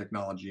issues of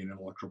technology and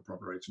intellectual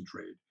property rights and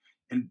trade,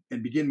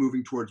 and begin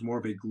moving towards more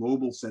of a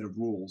global set of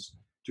rules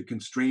to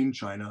constrain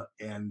China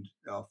and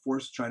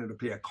force China to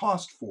pay a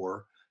cost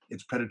for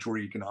its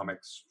predatory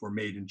economics for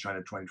Made in China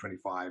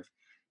 2025.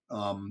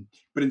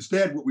 But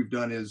instead, what we've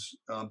done is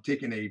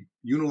taken a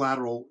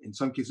unilateral, in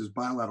some cases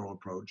bilateral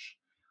approach.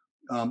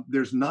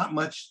 There's not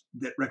much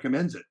that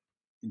recommends it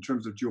in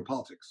terms of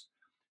geopolitics,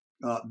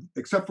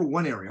 except for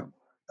one area,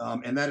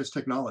 and that is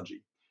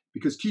technology,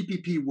 because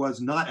TPP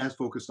was not as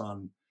focused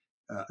on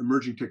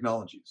emerging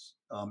technologies.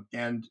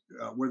 And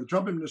where the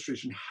Trump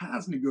administration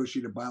has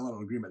negotiated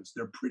bilateral agreements,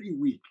 they're pretty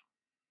weak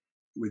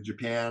with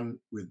Japan,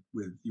 with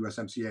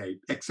USMCA,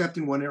 except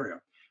in one area,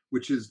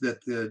 which is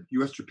that the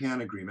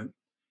US-Japan agreement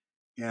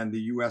and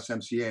the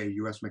USMCA,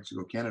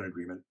 US-Mexico-Canada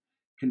agreement,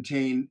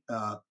 contain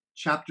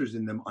chapters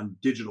in them on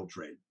digital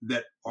trade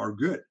that are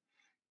good.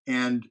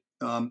 And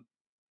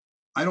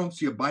I don't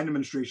see a Biden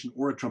administration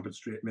or a Trump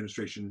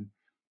administration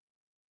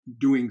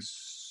doing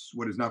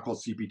what is now called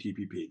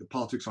CPTPP. The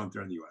politics aren't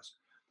there in the US.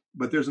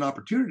 But there's an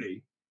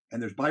opportunity,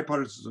 and there's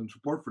bipartisan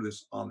support for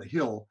this on the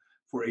Hill,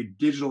 for a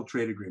digital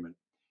trade agreement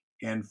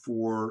and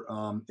for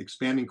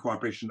expanding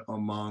cooperation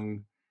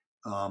among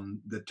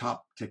the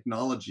top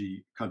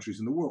technology countries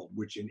in the world,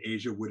 which in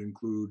Asia would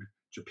include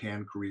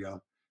Japan, Korea,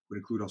 would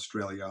include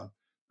Australia,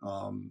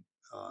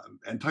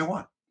 and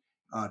Taiwan,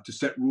 to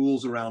set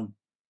rules around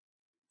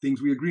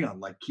things we agree on,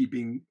 like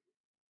keeping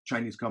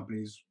Chinese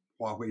companies,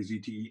 Huawei,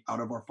 ZTE, out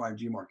of our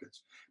 5G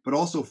markets, but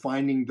also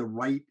finding the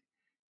right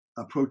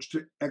approach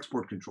to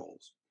export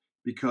controls,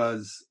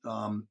 because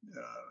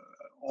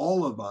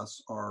all of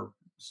us are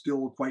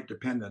still quite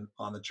dependent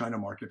on the China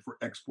market for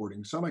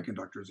exporting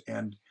semiconductors,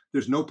 and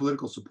there's no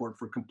political support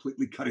for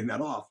completely cutting that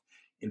off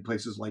in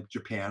places like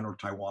Japan or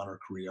Taiwan or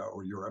Korea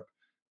or Europe,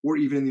 or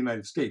even in the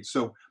United States.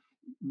 So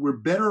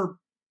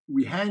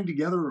we hang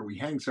together or we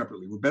hang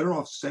separately. We're better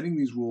off setting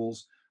these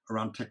rules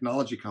around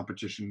technology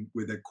competition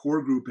with a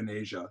core group in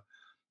Asia.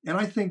 And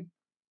I think,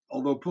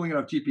 although pulling out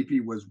of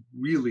TPP was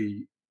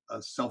really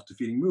a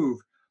self-defeating move,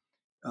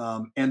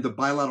 and the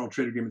bilateral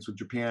trade agreements with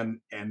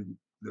Japan and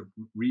the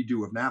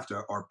redo of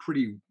NAFTA are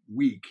pretty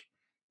weak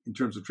in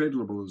terms of trade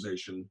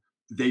liberalization,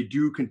 they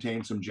do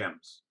contain some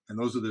gems, and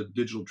those are the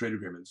digital trade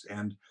agreements.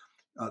 And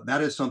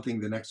that is something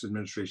the next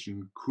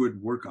administration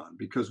could work on,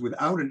 because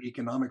without an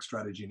economic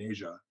strategy in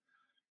Asia,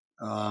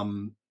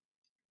 um,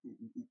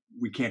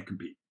 we can't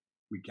compete.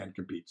 We can't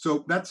compete.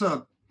 So that's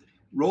a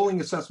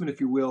rolling assessment, if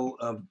you will,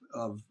 of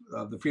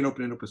the free and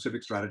open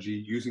Indo-Pacific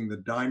strategy using the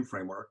DIME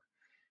framework.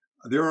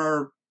 There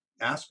are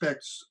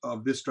aspects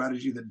of this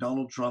strategy that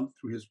Donald Trump,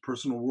 through his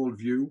personal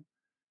worldview,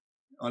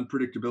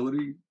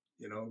 unpredictability,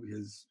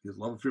 his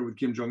love affair with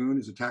Kim Jong-un,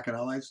 his attack on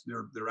allies,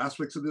 there are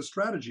aspects of this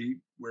strategy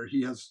where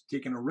he has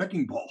taken a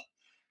wrecking ball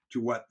to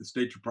what the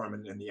State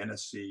Department and the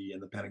NSC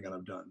and the Pentagon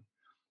have done.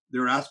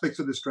 There are aspects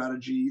of the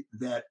strategy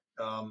that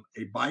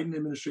a Biden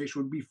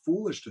administration would be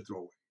foolish to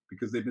throw away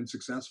because they've been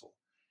successful.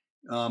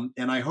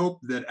 And I hope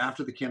that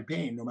after the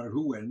campaign, no matter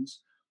who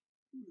wins,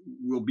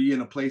 we'll be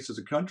in a place as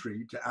a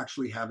country to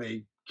actually have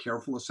a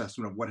careful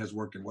assessment of what has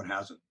worked and what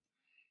hasn't.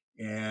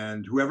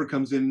 And whoever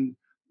comes in,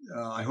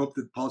 I hope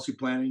that policy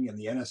planning and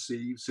the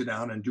NSC sit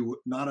down and do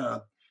not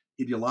a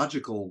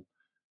ideological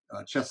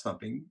chest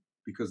thumping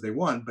because they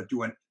won, but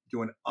do an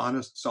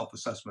honest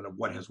self-assessment of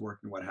what has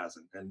worked and what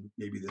hasn't. And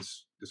maybe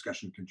this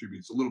discussion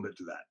contributes a little bit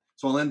to that.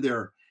 So I'll end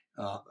there.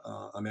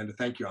 Amanda,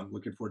 thank you. I'm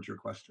looking forward to your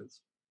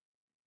questions.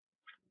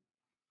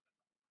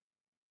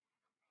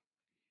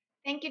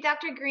 Thank you,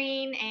 Dr.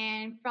 Green.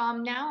 And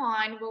from now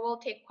on, we will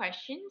take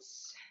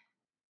questions.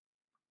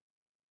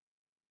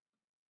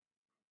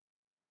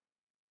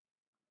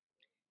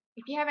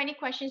 If you have any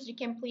questions, you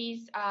can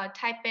please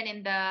type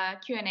in the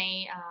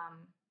Q&A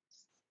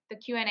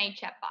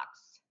chat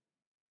box.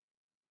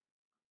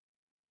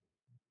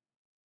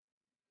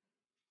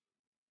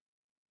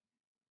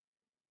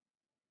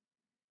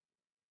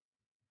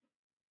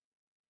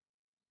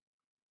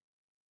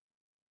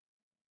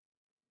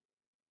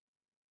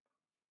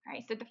 All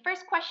right, so the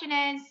first question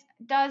is,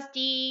 does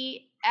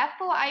the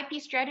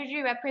FOIP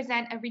strategy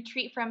represent a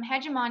retreat from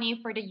hegemony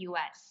for the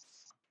US?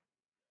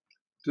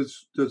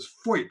 Does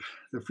FOIP,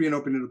 the Free and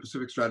Open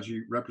Indo-Pacific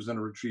Strategy, represent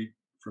a retreat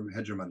from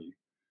hegemony?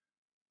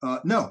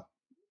 No.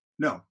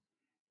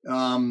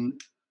 One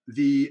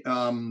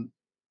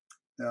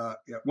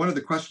of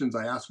the questions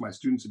I ask my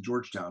students at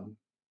Georgetown,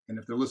 and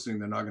if they're listening,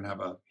 they're not going to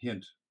have a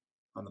hint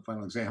on the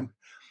final exam.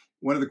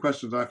 One of the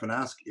questions I often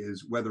ask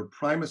is whether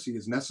primacy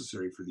is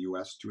necessary for the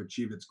US to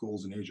achieve its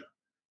goals in Asia.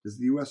 Does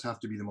the US have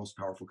to be the most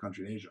powerful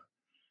country in Asia?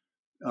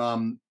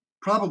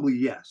 Probably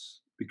yes,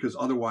 because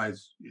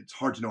otherwise it's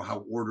hard to know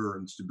how order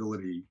and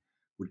stability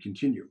would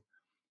continue.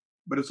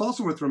 But it's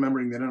also worth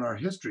remembering that in our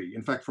history,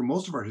 in fact, for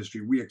most of our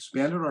history, we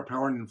expanded our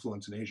power and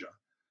influence in Asia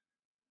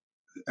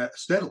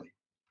steadily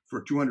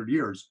for 200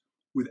 years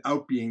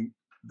without being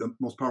the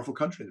most powerful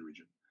country in the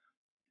region.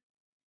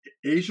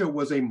 Asia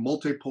was a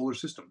multipolar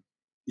system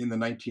in the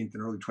 19th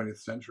and early 20th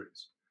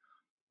centuries,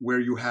 where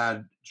you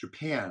had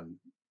Japan,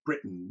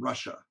 Britain,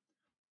 Russia,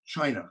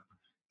 China,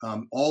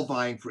 all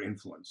vying for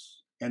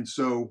influence. And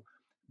so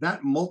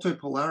that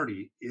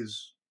multipolarity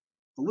is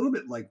a little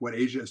bit like what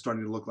Asia is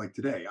starting to look like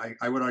today.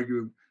 I would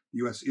argue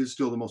the US is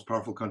still the most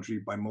powerful country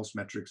by most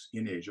metrics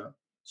in Asia,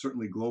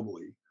 certainly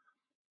globally.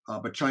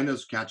 But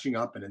China's catching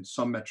up and in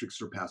some metrics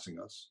surpassing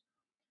us.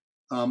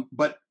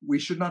 But we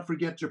should not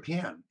forget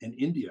Japan and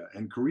India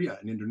and Korea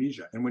and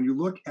Indonesia. And when you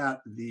look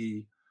at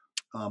the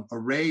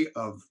array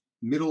of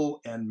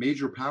middle and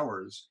major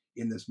powers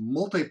in this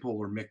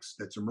multipolar mix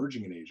that's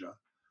emerging in Asia,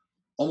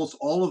 almost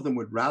all of them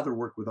would rather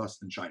work with us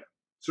than China,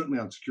 certainly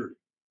on security.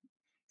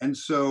 And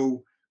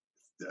so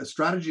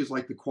strategies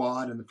like the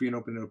Quad and the Free and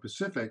Open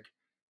Indo-Pacific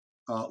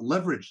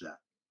leverage that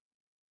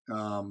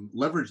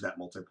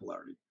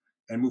multipolarity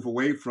and move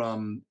away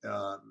from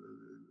the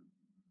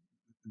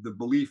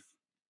belief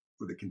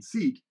or the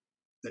conceit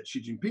that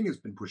Xi Jinping has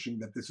been pushing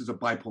that this is a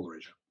bipolar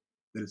Asia,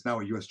 that it's now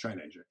a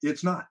US-China Asia.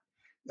 It's not.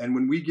 And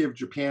when we give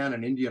Japan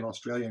and India and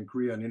Australia and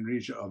Korea and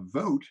Indonesia a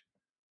vote,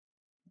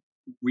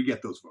 we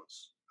get those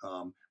votes.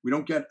 We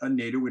don't get a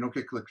NATO, we don't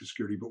get collective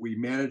security, but we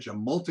manage a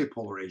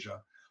multipolar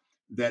Asia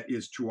that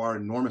is to our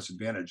enormous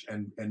advantage.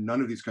 And none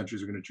of these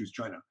countries are going to choose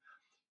China.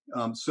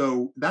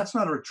 So that's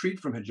not a retreat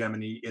from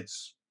hegemony.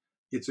 It's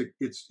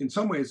in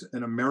some ways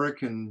an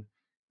American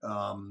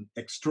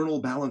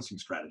external balancing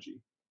strategy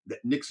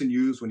that Nixon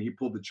used when he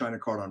pulled the China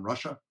card on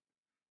Russia,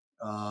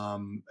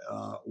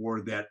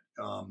 or that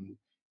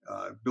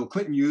Bill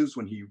Clinton used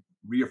when he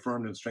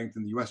reaffirmed and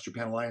strengthened the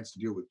US-Japan alliance to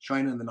deal with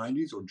China in the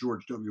 90s, or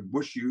George W.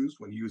 Bush used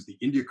when he used the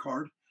India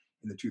card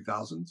in the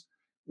 2000s,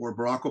 or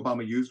Barack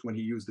Obama used when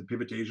he used the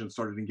pivot to Asia and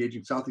started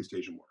engaging Southeast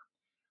Asian war.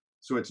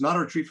 So it's not a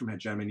retreat from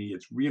hegemony,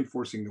 it's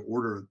reinforcing the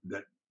order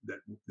that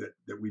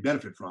we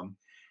benefit from.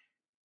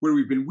 Where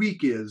we've been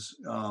weak is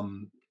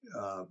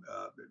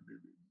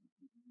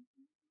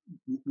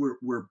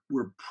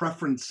we're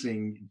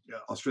preferencing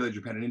Australia,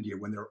 Japan, and India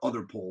when there are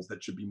other poles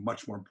that should be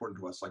much more important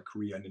to us, like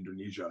Korea and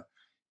Indonesia,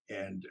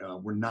 and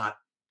we're not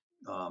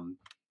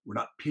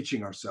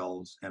pitching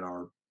ourselves and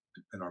our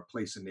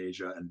place in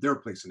Asia and their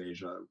place in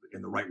Asia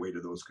in the right way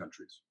to those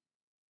countries.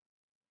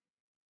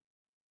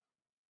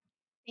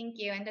 Thank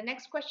you. And the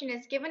next question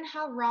is, given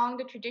how wrong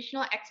the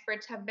traditional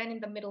experts have been in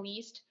the Middle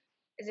East,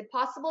 is it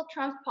possible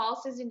Trump's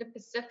policies in the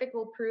Pacific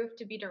will prove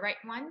to be the right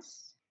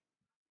ones?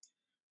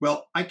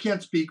 Well, I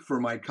can't speak for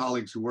my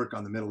colleagues who work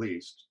on the Middle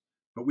East,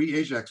 but we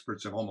Asia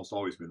experts have almost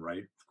always been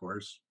right, of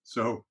course.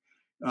 So,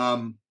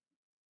 um,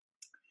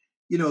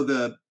 you know,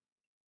 the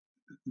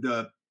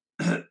the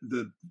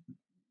the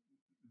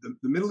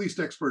Middle East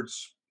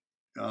experts,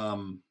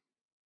 um,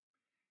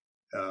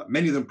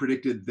 many of them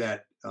predicted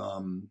that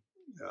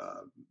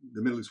uh,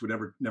 the Middle East would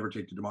never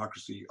take to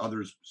democracy.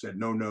 Others said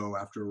no, no.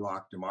 After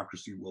Iraq,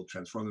 democracy will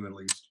transform the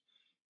Middle East.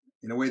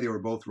 In a way, they were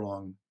both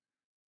wrong.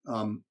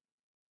 Um,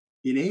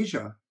 in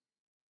Asia,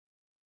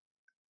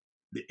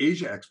 the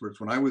Asia experts,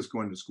 when I was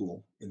going to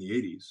school in the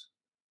 80s,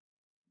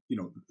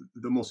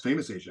 the most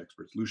famous Asia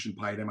experts, Lucian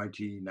Pai at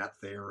MIT, Nat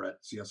Thayer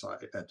at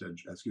CSI, at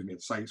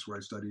SAIS, where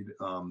I studied,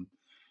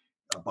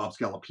 Bob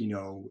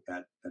Scalapino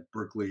at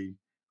Berkeley.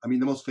 I mean,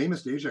 the most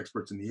famous Asia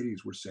experts in the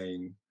 80s were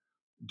saying,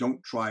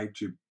 don't try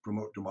to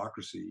promote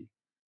democracy.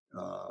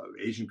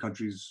 Asian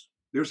countries,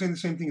 they were saying the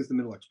same thing as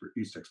the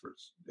East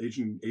experts.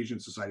 Asian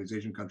societies,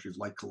 Asian countries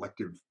like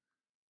collective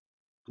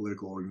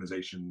political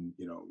organization.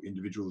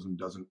 Individualism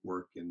doesn't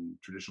work in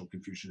traditional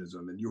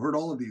Confucianism. And you heard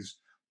all of these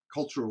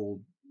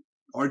cultural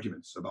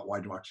arguments about why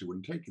democracy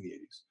wouldn't take in the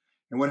 80s.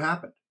 And what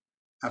happened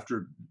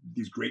after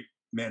these great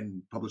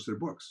men published their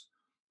books?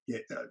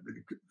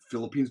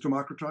 Philippines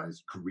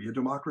democratized, Korea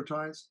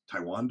democratized,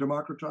 Taiwan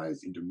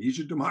democratized,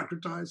 Indonesia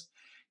democratized.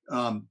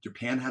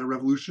 Japan had a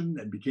revolution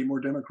and became more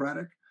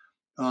democratic.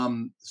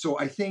 So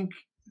I think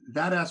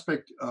that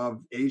aspect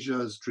of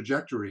Asia's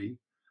trajectory,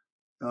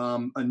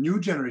 a new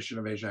generation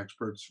of Asia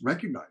experts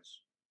recognize.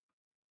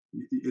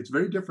 It's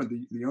very different.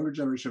 The younger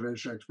generation of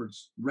Asia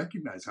experts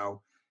recognize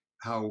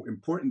how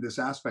important this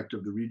aspect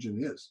of the region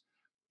is,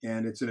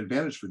 and it's an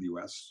advantage for the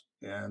U.S.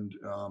 And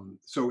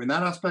so, in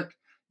that aspect,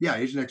 yeah,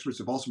 Asian experts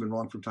have also been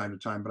wrong from time to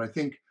time. But I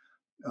think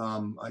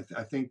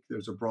I think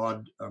there's a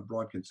broad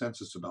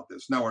consensus about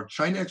this. Now, are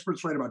China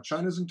experts right about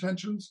China's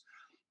intentions?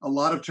 A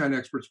lot of China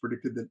experts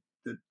predicted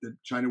that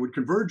China would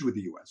converge with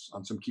the U.S.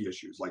 on some key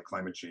issues like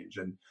climate change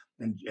and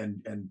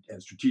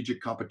strategic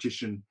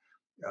competition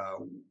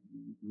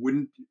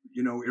wouldn't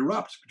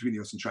erupt between the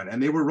U.S. and China,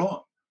 and they were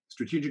wrong.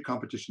 Strategic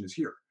competition is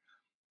here,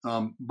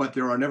 but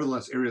there are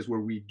nevertheless areas where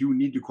we do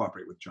need to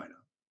cooperate with China,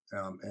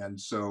 and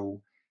so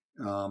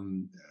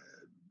um,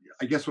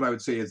 I guess what I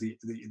would say is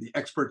the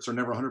experts are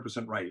never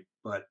 100% right,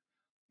 but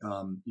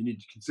you need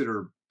to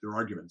consider their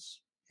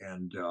arguments.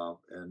 And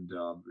in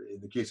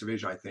the case of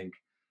Asia, I think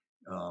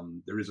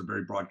there is a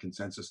very broad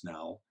consensus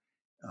now,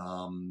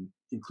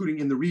 including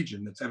in the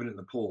region, that's evident in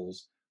the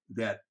polls,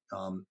 that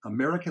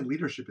American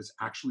leadership is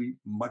actually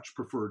much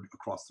preferred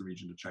across the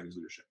region to Chinese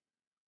leadership.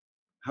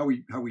 How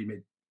we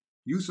make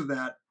use of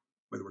that,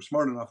 whether we're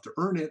smart enough to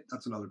earn it,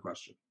 that's another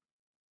question.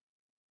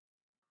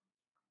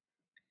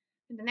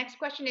 And the next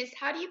question is,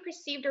 how do you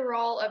perceive the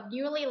role of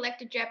newly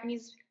elected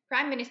Japanese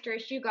Prime Minister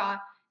Suga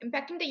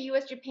impacting the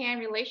US-Japan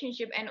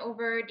relationship and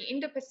over the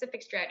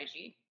Indo-Pacific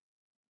strategy?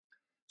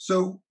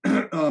 So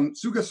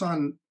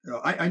Suga-san,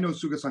 I know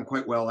Suga-san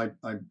quite well.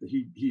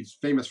 He's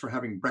famous for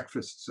having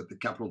breakfasts at the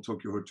Capital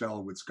Tokyo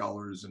Hotel with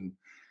scholars,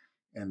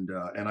 and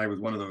I was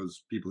one of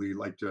those people he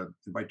liked to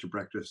invite to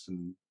breakfast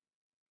and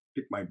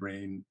pick my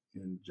brain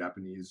in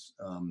Japanese.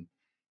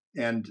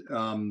 And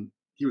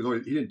he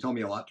didn't tell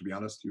me a lot, to be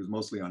honest. He was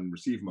mostly on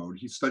receive mode.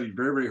 He studied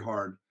very, very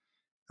hard,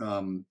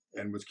 and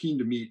was keen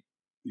to meet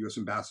the U.S.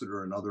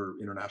 ambassador and other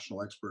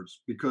international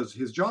experts because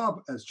his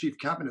job as chief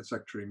cabinet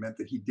secretary meant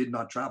that he did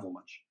not travel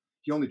much.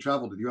 He only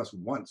traveled to the U.S.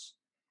 once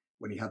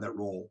when he had that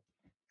role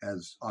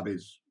as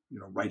Abe's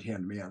right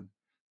hand man.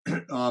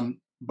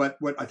 But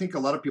what I think a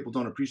lot of people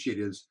don't appreciate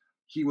is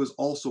he was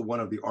also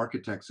one of the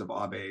architects of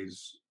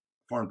Abe's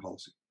foreign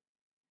policy,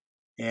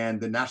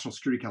 and the National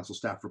Security Council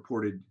staff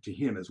reported to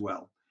him as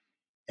well.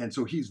 And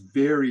so he's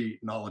very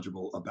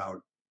knowledgeable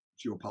about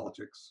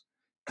geopolitics.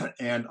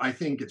 And I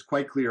think it's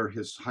quite clear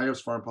his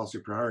highest foreign policy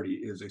priority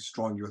is a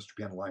strong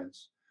U.S.-Japan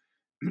alliance.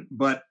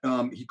 But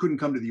he couldn't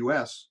come to the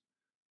U.S.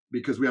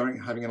 because we are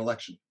having an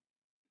election,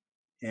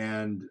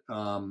 and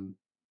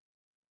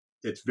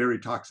it's very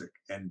toxic.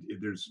 And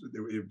there's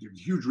a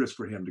huge risk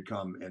for him to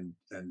come and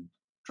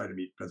try to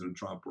meet President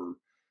Trump or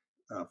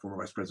former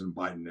Vice President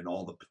Biden and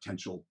all the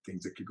potential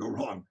things that could go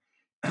wrong.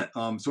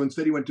 So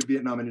instead, he went to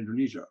Vietnam and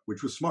Indonesia,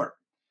 which was smart.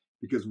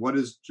 Because what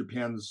is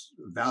Japan's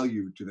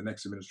value to the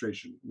next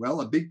administration?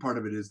 Well, a big part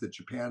of it is that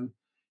Japan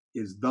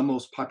is the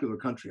most popular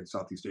country in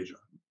Southeast Asia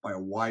by a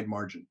wide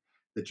margin.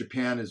 That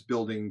Japan is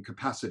building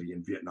capacity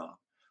in Vietnam.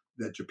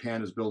 That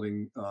Japan is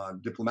building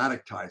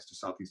diplomatic ties to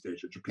Southeast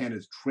Asia. Japan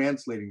is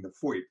translating the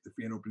FOIP, the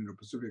Free and Open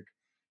Indo-Pacific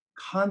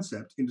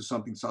concept, into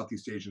something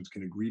Southeast Asians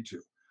can agree to.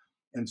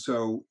 And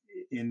so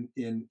in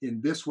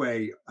this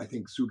way, I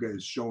think Suga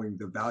is showing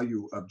the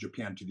value of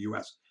Japan to the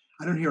US.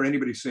 I don't hear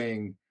anybody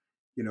saying,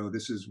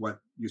 this is what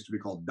used to be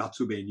called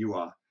Datsube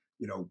Niwa,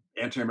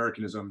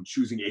 anti-Americanism,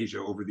 choosing Asia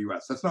over the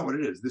US. That's not what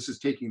it is. This is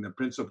taking the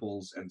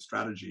principles and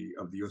strategy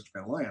of the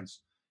US-Japan alliance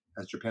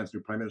as Japan's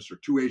new prime minister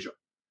to Asia.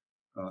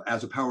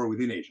 as a power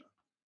within Asia,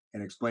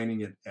 and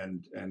explaining it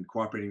and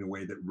cooperating in a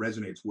way that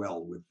resonates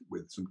well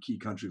with some key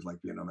countries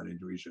like Vietnam and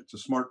Indonesia. It's a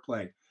smart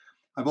play.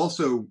 I've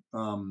also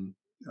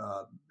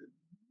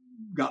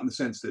gotten the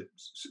sense that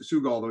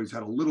Suga, although he's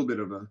had a little bit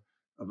of a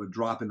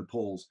drop in the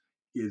polls,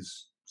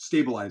 is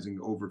stabilizing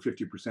over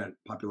 50%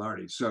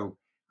 popularity. So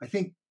I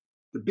think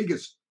the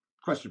biggest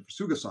question for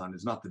Suga-san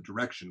is not the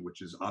direction,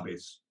 which is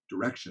Abe's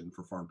direction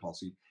for foreign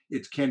policy.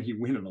 It's can he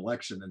win an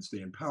election and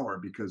stay in power,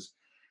 because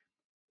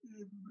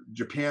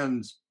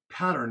Japan's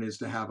pattern is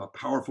to have a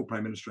powerful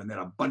prime minister and then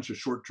a bunch of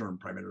short-term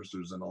prime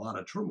ministers and a lot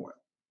of turmoil.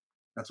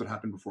 That's what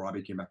happened before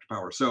Abe came back to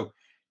power. So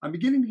I'm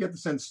beginning to get the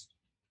sense,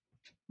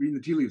 reading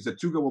the tea leaves, that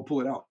Suga will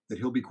pull it out, that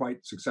he'll be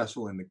quite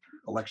successful in the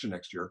election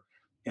next year,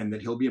 and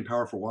that he'll be in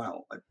power for a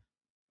while.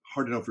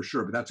 Hard to know for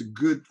sure, but that's a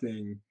good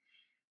thing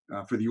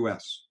for the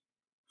U.S.,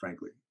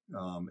 frankly,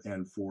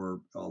 and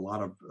for a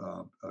lot of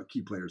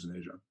key players in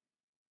Asia.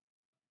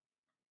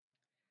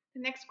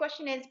 The next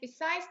question is,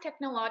 besides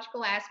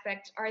technological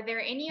aspects, are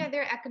there any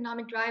other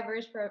economic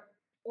drivers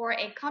for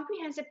a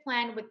comprehensive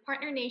plan with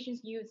partner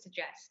nations you would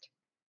suggest?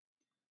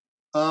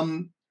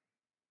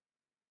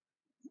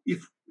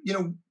 If,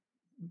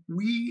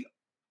 we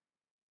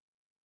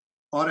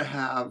ought to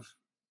have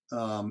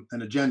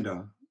an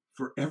agenda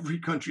for every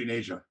country in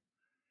Asia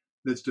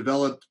that's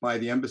developed by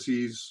the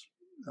embassies,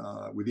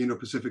 with the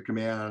Indo-Pacific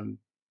Command,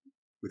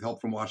 with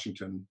help from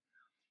Washington,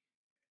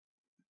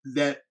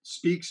 that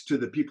speaks to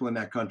the people in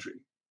that country,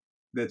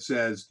 that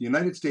says the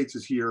United States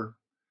is here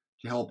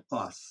to help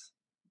us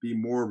be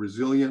more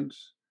resilient,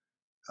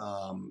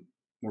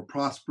 more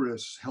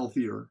prosperous,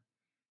 healthier,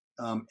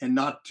 and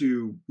not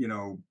to,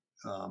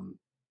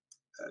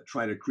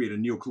 try to create a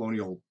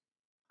neo-colonial,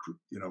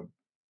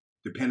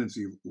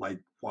 dependency like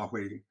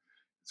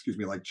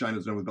like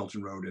China's done with Belt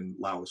and Road in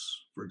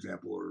Laos, for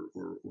example,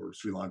 or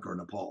Sri Lanka or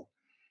Nepal,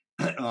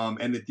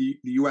 and that the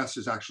U.S.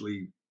 is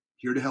actually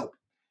here to help,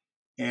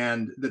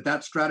 and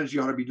that strategy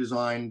ought to be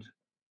designed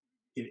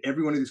in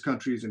every one of these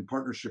countries in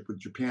partnership with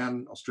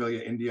Japan,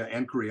 Australia, India,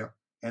 and Korea,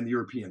 and the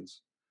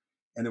Europeans,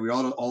 and that we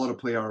all ought to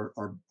play our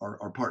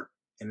part.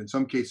 And in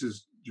some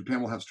cases,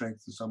 Japan will have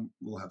strengths, and some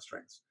will have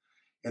strengths,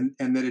 and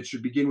that it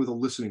should begin with a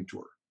listening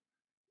tour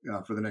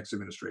for the next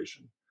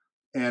administration,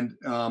 and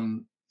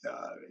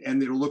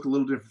it'll look a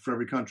little different for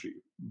every country.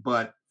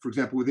 But for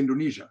example, with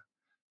Indonesia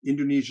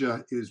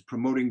is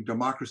promoting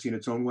democracy in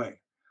its own way.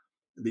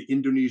 The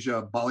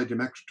Indonesia Bali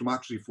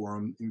Democracy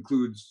Forum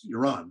includes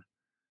Iran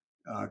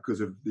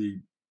because of the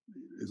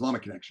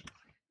Islamic connection.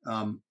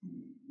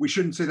 We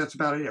shouldn't say that's a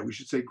bad idea. We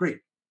should say, great,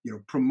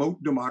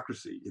 promote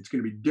democracy. It's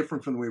going to be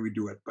different from the way we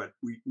do it, but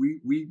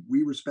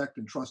we respect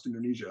and trust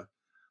Indonesia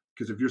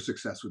because of your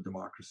success with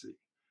democracy.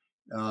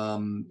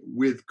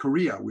 With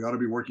Korea, we ought to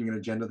be working an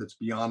agenda that's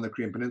beyond the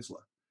Korean Peninsula,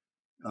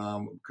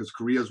 because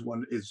Korea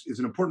is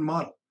an important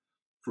model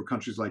for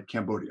countries like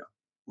Cambodia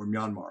or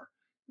Myanmar,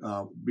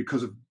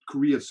 because of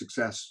Korea's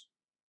success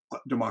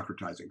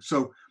democratizing.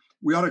 So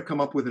we ought to come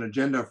up with an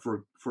agenda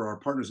for our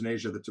partners in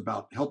Asia that's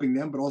about helping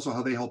them, but also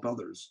how they help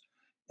others.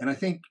 And I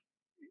think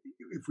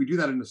if we do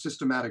that in a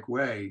systematic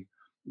way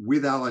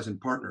with allies and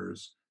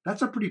partners,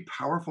 that's a pretty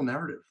powerful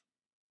narrative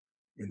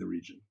in the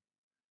region.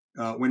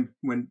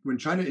 When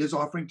China is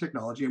offering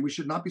technology, and we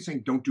should not be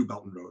saying don't do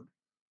Belt and Road,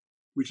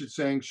 we should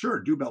saying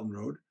sure, do Belt and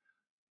Road.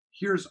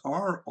 Here's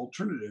our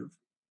alternative,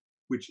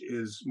 which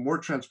is more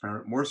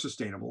transparent, more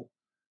sustainable,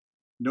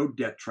 no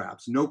debt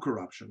traps, no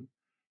corruption.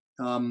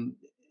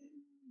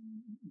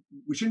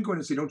 We shouldn't go in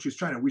and say don't choose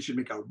China. We should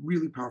make a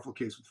really powerful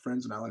case with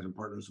friends and allies and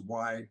partners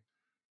why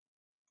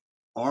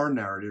our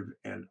narrative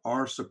and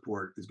our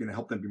support is going to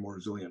help them be more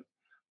resilient,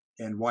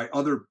 and why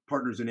other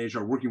partners in Asia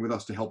are working with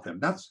us to help them.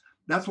 That's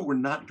what we're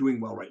not doing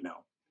well right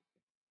now.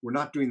 We're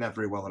not doing that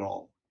very well at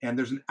all. And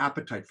there's an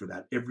appetite for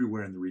that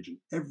everywhere in the region,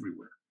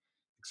 everywhere,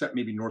 except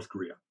maybe North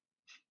Korea.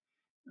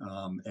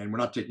 And we're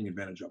not taking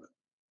advantage of it.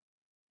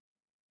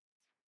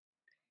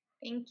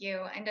 Thank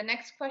you. And the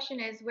next question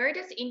is, where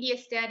does India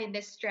stand in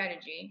this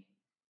strategy?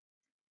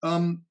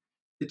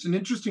 It's an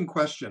interesting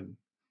question.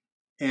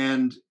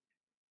 And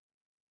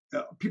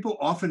people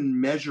often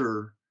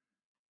measure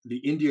the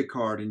India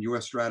card in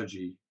US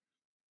strategy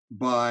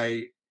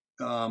by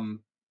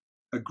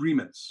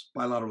agreements,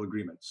 bilateral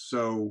agreements.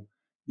 So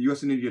the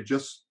US and India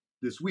just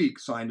this week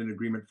signed an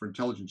agreement for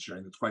intelligence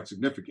sharing that's quite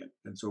significant.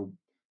 And so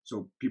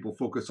people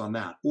focus on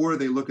that. Or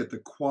they look at the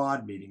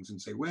Quad meetings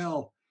and say,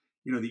 well,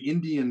 the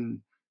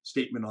Indian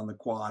statement on the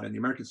Quad and the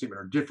American statement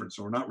are different,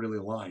 so we're not really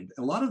aligned.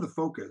 And a lot of the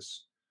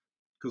focus,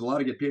 because a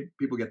lot of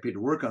people get paid to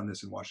work on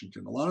this in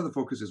Washington, a lot of the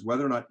focus is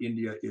whether or not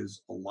India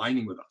is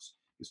aligning with us.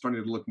 It's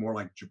starting to look more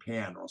like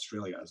Japan or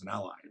Australia as an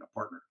ally and a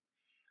partner.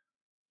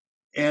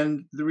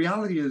 And the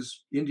reality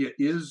is India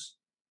is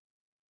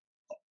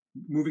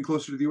moving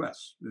closer to the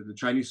US. The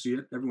Chinese see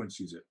it, everyone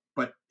sees it.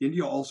 But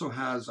India also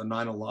has a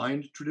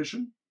non-aligned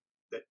tradition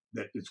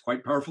that is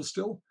quite powerful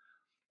still.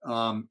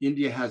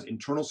 India has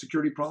internal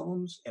security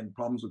problems and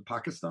problems with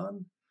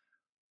Pakistan.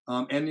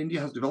 And India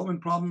has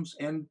development problems.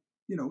 And,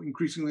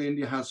 increasingly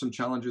India has some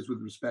challenges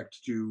with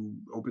respect to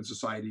open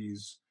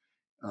societies,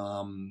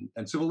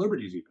 and civil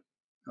liberties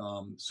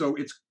even. So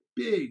it's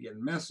big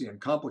and messy and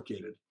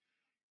complicated.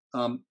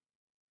 Um,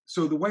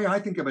 so the way I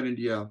think about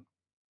India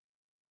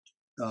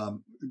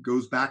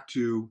goes back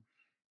to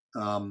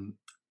um,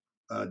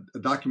 a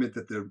document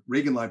that the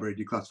Reagan Library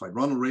declassified.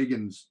 Ronald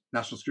Reagan's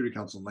National Security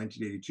Council in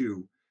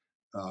 1982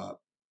 uh,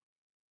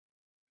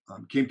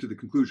 came to the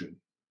conclusion,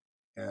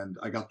 and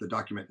I got the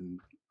document and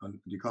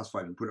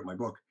declassified and put it in my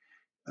book,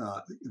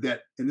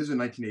 that, and this is in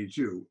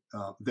 1982,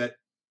 that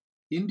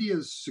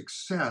India's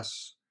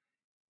success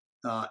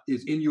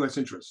is in U.S.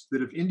 interest.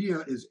 That if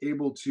India is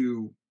able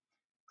to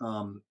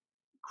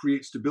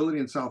create stability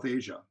in South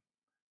Asia,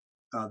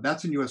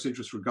 that's in U.S.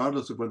 interest,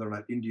 regardless of whether or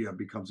not India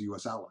becomes a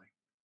U.S. ally.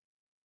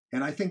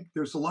 And I think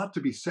there's a lot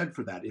to be said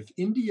for that. If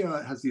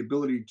India has the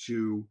ability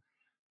to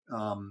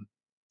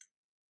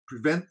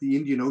prevent the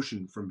Indian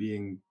Ocean from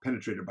being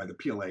penetrated by the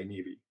PLA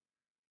Navy,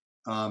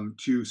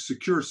 to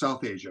secure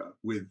South Asia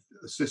with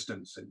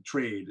assistance and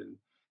trade and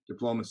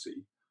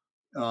diplomacy,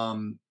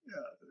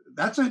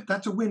 that's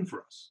a win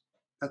for us.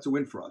 That's a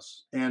win for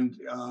us. And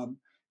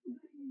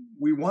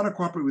we want to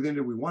cooperate with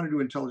India. We want to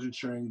do intelligence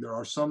sharing. There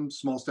are some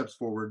small steps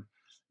forward,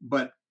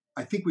 but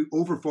I think we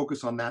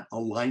over-focus on that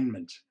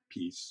alignment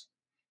piece,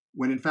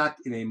 when in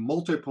fact, in a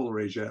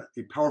multipolar Asia,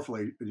 a powerful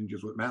India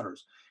is what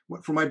matters.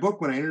 For my book,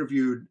 when I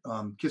interviewed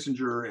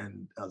Kissinger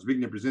and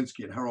Zbigniew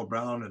Brzezinski and Harold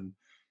Brown and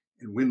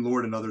Win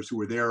Lord and others who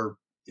were there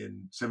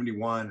in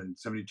 71 and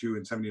 72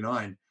 and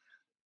 79,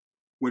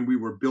 when we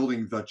were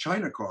building the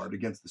China card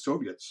against the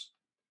Soviets,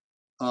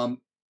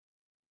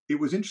 it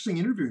was interesting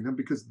interviewing them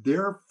because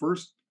their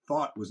first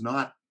thought was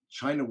not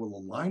China will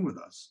align with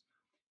us.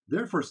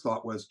 Their first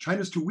thought was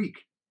China's too weak.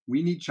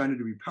 We need China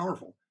to be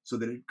powerful so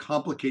that it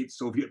complicates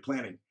Soviet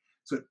planning,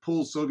 so it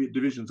pulls Soviet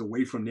divisions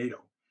away from NATO,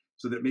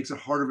 so that it makes it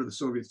harder for the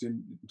Soviets to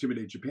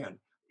intimidate Japan.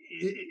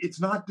 It's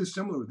not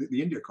dissimilar with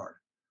the India card.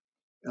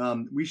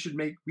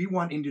 We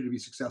want India to be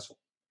successful,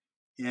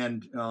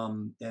 and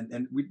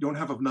we don't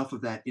have enough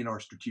of that in our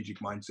strategic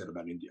mindset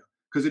about India,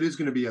 because it is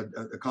going to be a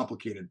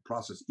complicated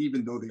process,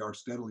 even though they are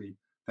steadily,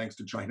 thanks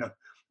to China,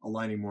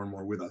 aligning more and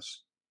more with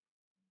us.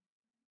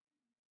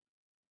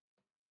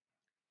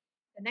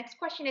 The next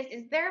question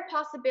is there a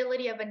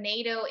possibility of a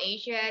NATO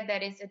Asia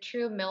that is a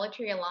true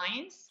military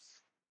alliance?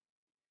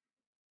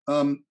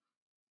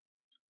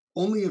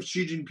 Only if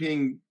Xi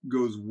Jinping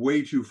goes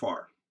way too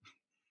far.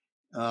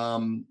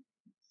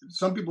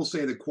 Some people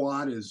say the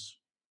Quad is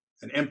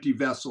an empty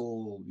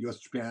vessel. US,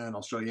 Japan,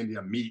 Australia,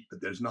 India meet,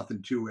 but there's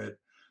nothing to it.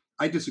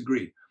 I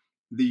disagree.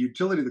 The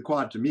utility of the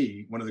Quad, to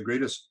me, one of the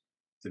greatest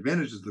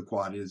advantages of the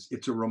Quad is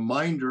it's a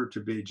reminder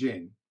to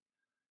Beijing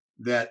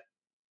that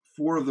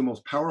four of the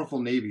most powerful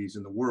navies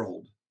in the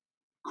world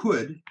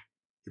could,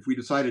 if we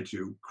decided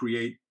to,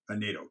 create a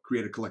NATO,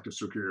 create a collective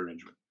security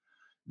arrangement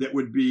that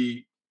would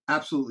be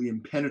absolutely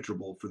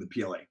impenetrable for the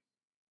PLA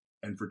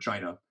and for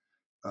China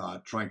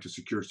trying to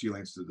secure sea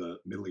lanes to the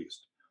Middle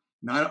East.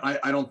 Now,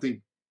 I don't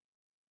think,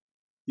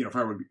 if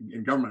I were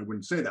in government, I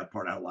wouldn't say that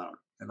part out loud.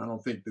 And I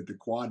don't think that the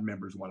Quad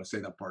members want to say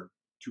that part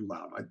too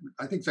loud.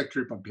 I think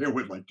Secretary Pompeo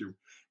would like to,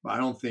 but I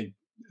don't think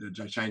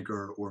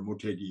Jaishankar or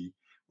Motegi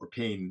or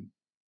Payne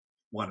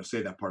want to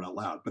say that part out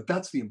loud. But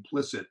that's the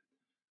implicit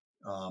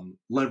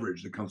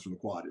leverage that comes from the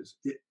Quad. Is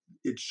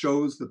it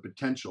shows the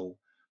potential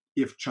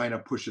if China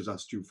pushes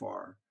us too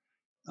far.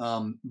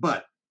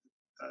 But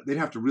they'd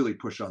have to really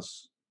push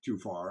us too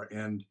far.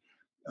 And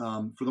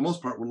for the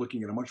most part, we're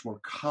looking at a much more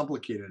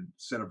complicated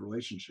set of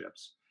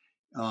relationships.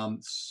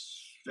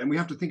 And we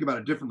have to think about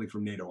it differently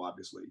from NATO,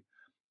 obviously.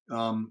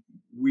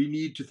 We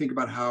need to think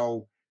about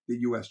how the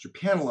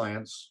US-Japan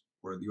alliance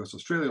or the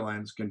US-Australia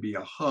alliance can be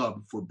a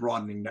hub for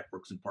broadening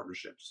networks and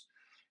partnerships.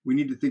 We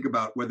need to think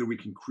about whether we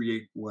can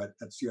create what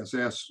at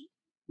CSS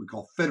we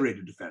call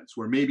federated defense,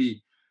 where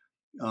maybe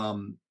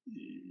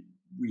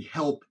we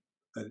help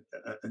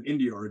an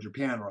India or a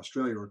Japan or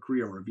Australia or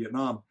Korea or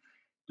Vietnam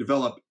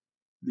develop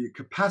the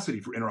capacity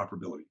for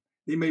interoperability.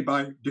 They may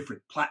buy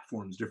different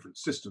platforms, different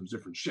systems,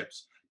 different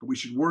ships, but we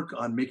should work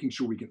on making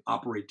sure we can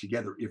operate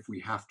together if we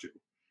have to.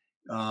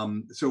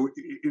 So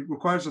it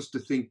requires us to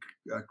think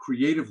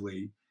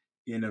creatively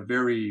in a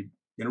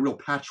real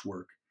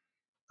patchwork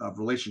of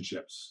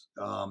relationships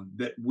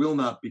that will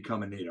not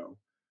become a NATO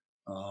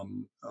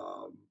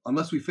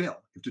unless we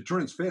fail. If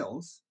deterrence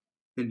fails,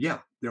 then yeah,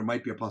 there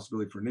might be a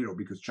possibility for NATO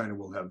because China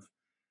will have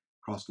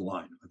crossed the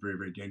line, a very,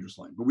 very dangerous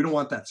line. But we don't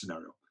want that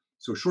scenario.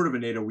 So short of a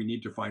NATO, we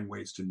need to find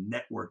ways to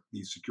network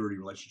these security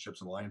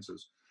relationships and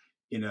alliances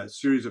in a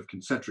series of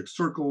concentric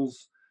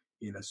circles,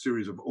 in a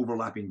series of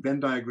overlapping Venn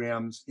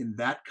diagrams. In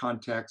that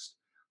context,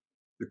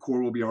 the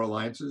core will be our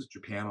alliances,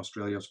 Japan,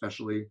 Australia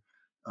especially,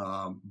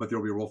 but there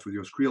will be a role for the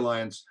US-Korea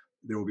alliance.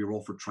 There will be a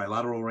role for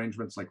trilateral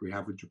arrangements like we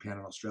have with Japan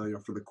and Australia,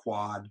 for the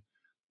Quad,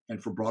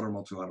 and for broader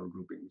multilateral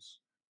groupings.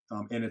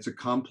 And it's a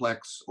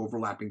complex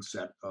overlapping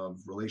set of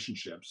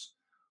relationships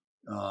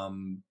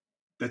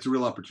that's a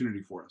real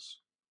opportunity for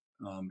us.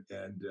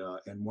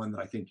 And one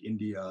that I think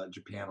India,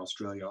 Japan,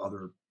 Australia,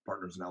 other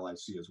partners and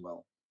allies see as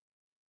well.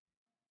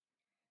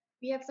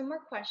 We have some more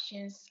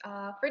questions.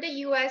 For the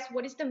US,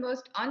 what is the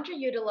most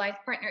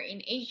underutilized partner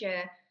in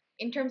Asia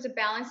in terms of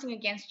balancing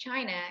against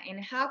China?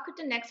 And how could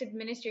the next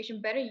administration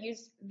better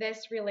use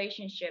this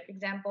relationship?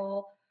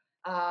 Example,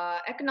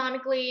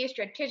 economically,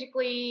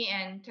 strategically,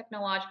 and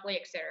technologically,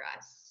 etc.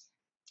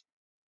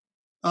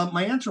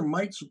 My answer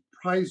might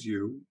surprise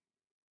you,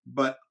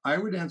 but I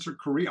would answer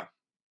Korea.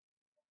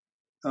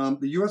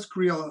 The US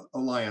Korea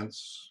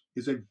alliance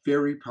is a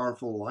very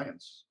powerful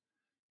alliance.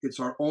 It's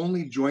our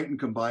only joint and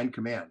combined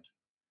command.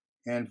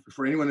 And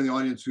for anyone in the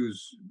audience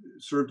who's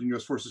served in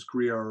US Forces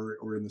Korea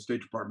or in the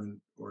State Department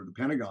or the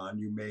Pentagon,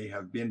 you may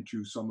have been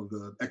to some of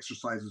the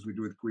exercises we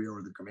do with Korea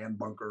or the command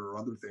bunker or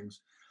other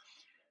things,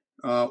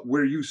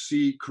 where you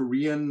see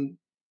Korean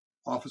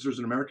officers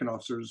and American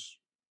officers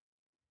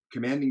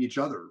commanding each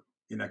other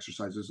in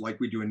exercises like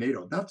we do in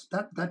NATO.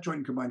 That joint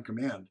and combined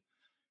command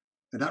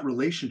and that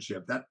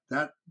relationship,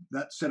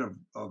 that set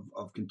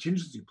of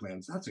contingency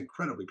plans, that's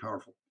incredibly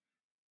powerful.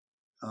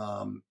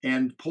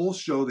 And polls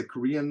show that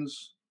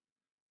Koreans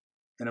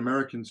and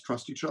Americans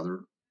trust each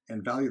other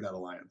and value that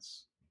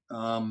alliance.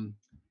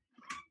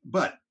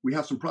 But we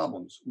have some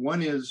problems.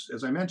 One is,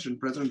 as I mentioned,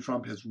 President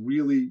Trump has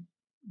really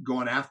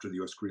gone after the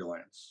US Korea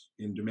alliance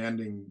in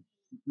demanding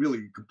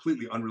really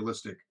completely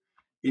unrealistic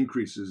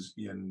increases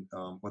in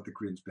what the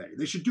Koreans pay.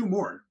 They should do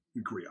more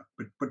in Korea,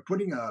 but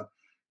putting a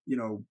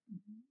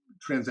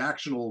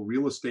transactional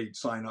real estate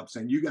sign up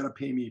saying you got to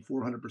pay me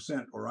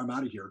 400% or I'm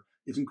out of here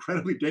is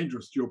incredibly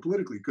dangerous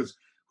geopolitically, because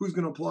who's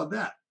going to applaud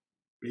that?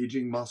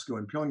 Beijing, Moscow,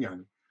 and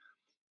Pyongyang.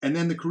 And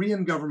then the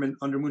Korean government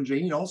under Moon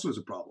Jae-in also is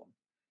a problem,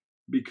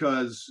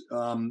 because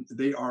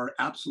they are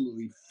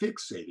absolutely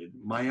fixated,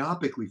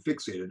 myopically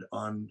fixated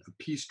on a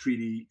peace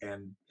treaty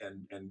and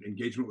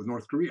engagement with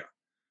North Korea.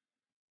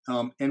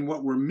 And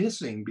what we're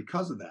missing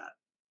because of that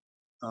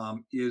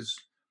is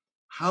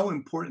how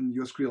important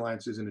the US Korea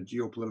alliance is in a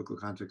geopolitical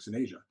context in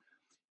Asia.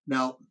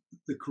 Now,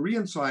 the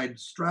Korean side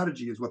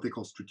strategy is what they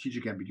call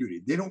strategic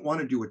ambiguity. They don't want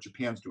to do what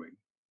Japan's doing,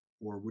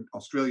 or what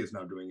Australia is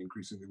now doing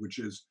increasingly, which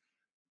is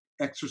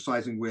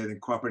exercising with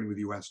and cooperating with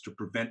the US to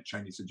prevent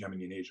Chinese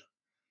hegemony in Asia.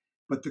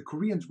 But the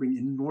Koreans bring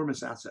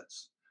enormous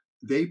assets.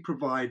 They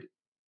provide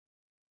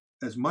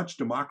as much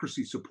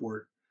democracy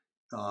support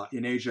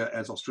in Asia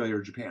as Australia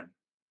or Japan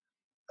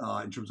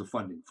in terms of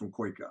funding from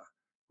KOICA.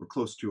 We're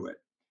close to it.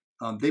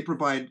 They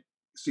provide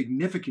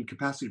significant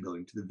capacity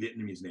building to the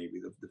Vietnamese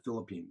Navy, the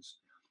Philippines.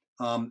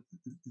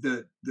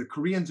 The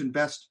Koreans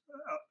invest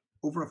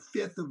over a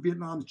fifth of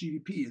Vietnam's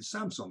GDP is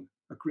Samsung,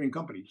 a Korean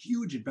company,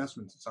 huge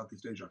investments in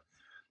Southeast Asia.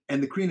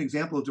 And the Korean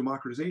example of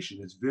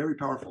democratization is very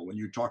powerful when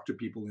you talk to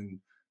people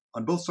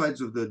on both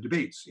sides of the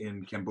debates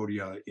in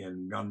Cambodia,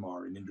 in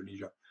Myanmar, in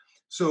Indonesia.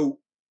 So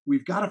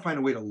we've got to find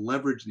a way to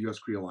leverage the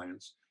US-Korea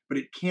alliance, but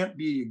it can't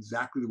be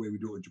exactly the way we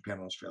do it with Japan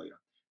and Australia.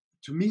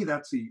 To me,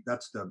 that's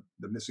the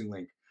missing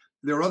link.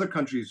 There are other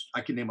countries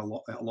I can name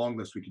a long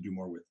list we could do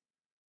more with.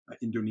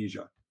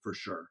 Indonesia, for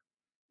sure.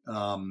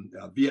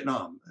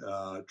 Vietnam,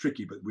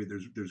 tricky, but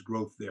there's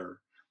growth there.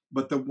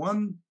 But the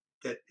one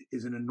that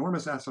is an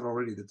enormous asset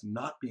already that's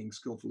not being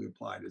skillfully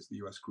applied is the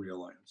US-Korea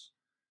alliance.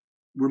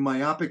 We're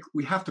myopic.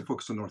 We have to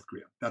focus on North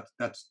Korea.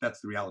 That's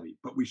the reality.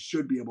 But we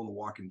should be able to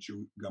walk and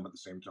chew gum at the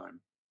same time.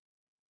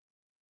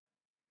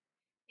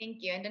 Thank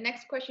you. And the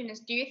next question is,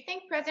 do you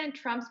think President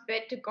Trump's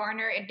bid to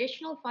garner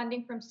additional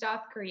funding from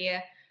South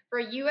Korea for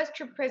a U.S.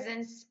 troop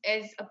presence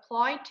is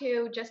applied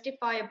to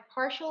justify a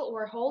partial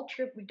or whole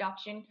troop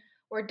reduction,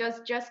 or does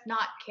just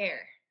not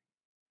care?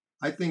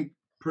 I think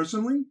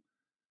personally,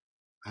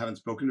 I haven't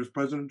spoken to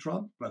President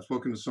Trump, but I've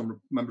spoken to some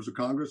members of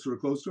Congress who are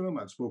close to him.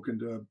 I've spoken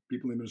to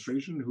people in the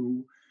administration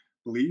who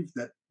believe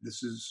that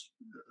this is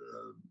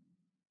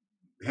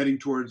heading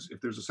towards,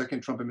 if there's a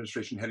second Trump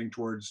administration, heading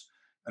towards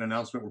an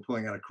announcement we're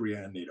pulling out of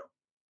Korea and NATO.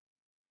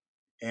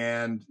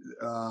 And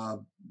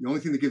the only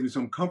thing that gives me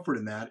some comfort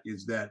in that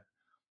is that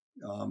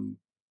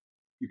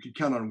you could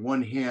count on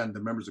one hand the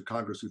members of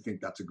Congress who think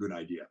that's a good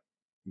idea,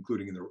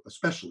 including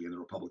especially in the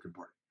Republican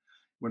Party.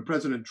 When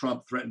President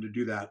Trump threatened to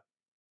do that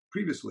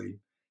previously,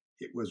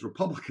 it was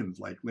Republicans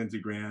like Lindsey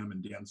Graham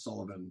and Dan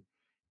Sullivan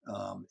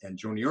and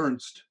Joni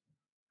Ernst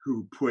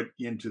who put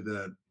into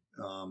the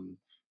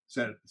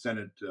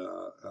Senate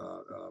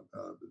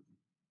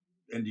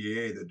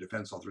NDAA, the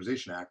Defense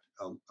Authorization Act,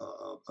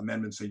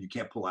 amendments saying you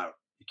can't pull out.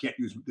 You can't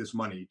use this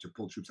money to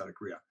pull troops out of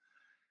Korea.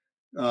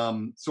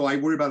 So I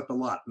worry about it a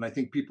lot. And I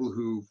think people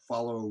who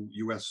follow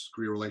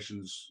U.S.-Korea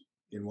relations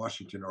in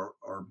Washington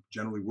are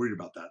generally worried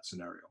about that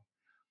scenario.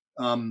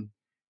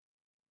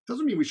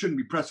 Doesn't mean we shouldn't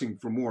be pressing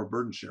for more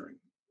burden sharing,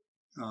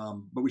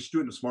 but we should do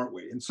it in a smart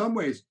way. In some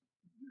ways,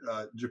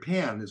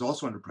 Japan is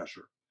also under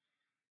pressure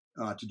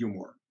to do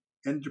more.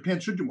 And Japan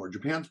should do more.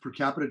 Japan's per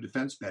capita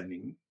defense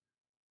spending,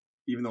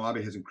 even though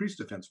Abe has increased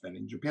defense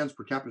spending, Japan's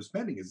per capita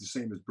spending is the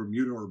same as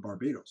Bermuda or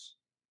Barbados.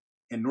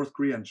 And North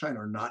Korea and China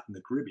are not in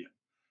the Caribbean.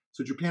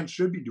 So Japan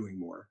should be doing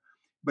more.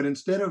 But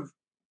instead of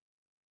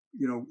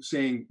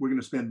saying we're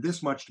going to spend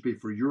this much to pay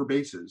for your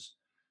bases,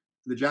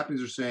 the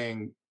Japanese are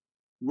saying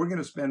we're going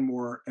to spend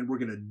more and we're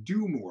going to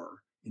do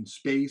more in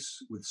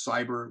space, with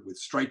cyber, with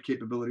strike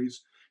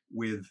capabilities,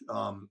 with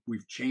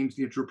we've changed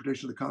the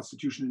interpretation of the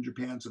Constitution in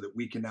Japan so that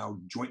we can now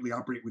jointly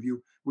operate with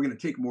you. We're going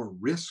to take more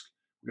risk.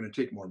 We're going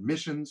to take more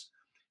missions.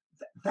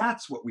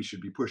 That's what we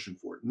should be pushing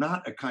for,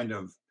 not a kind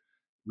of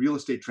real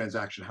estate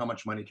transaction. How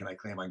much money can I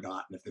claim I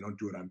got? And if they don't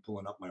do it, I'm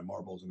pulling up my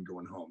marbles and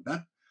going home.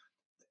 That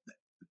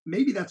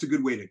maybe that's a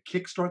good way to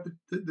kickstart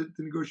the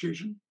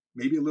negotiation.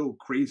 Maybe a little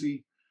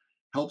crazy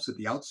helps at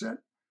the outset,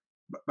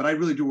 but I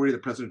really do worry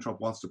that President Trump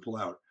wants to pull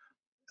out.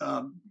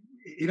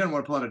 He doesn't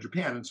want to pull out of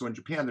Japan, and so in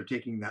Japan they're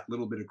taking that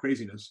little bit of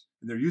craziness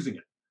and they're using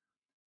it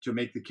to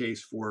make the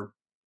case for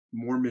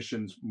more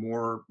missions,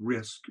 more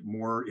risk,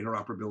 more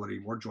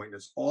interoperability, more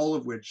jointness, all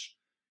of which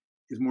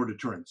is more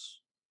deterrence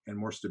and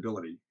more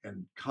stability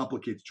and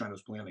complicates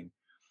China's planning.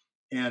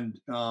 And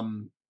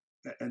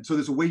so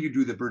there's a way you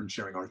do the burden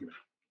sharing argument.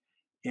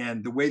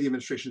 And the way the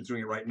administration is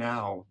doing it right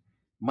now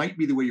might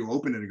be the way you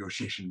open a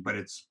negotiation, but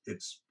it's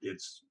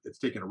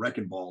taken a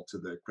wrecking ball to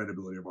the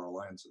credibility of our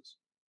alliances.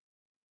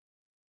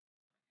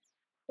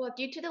 Well,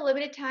 due to the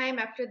limited time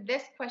after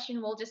this question,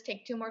 we'll just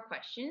take two more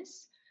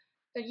questions.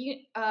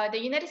 The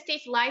United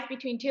States lies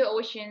between two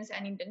oceans,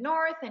 and in the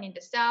north and in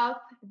the south,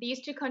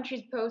 these two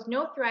countries pose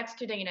no threats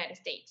to the United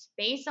States.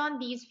 Based on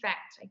these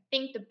facts, I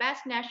think the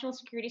best national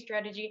security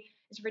strategy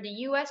is for the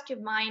U.S. to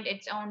mind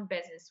its own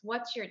business.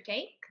 What's your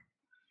take?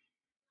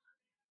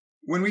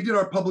 When we did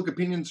our public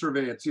opinion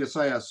survey at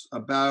CSIS,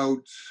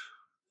 about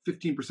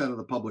 15% of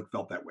the public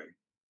felt that way.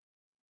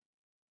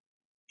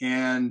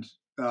 And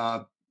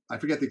I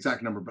forget the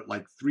exact number, but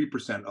like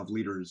 3% of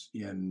leaders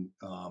in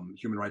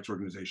human rights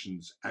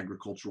organizations,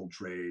 agricultural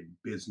trade,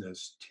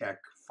 business, tech,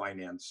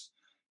 finance,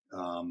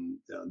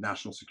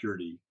 national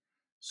security.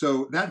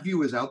 So that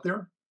view is out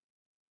there,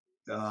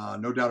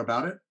 no doubt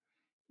about it.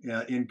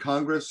 In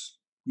Congress,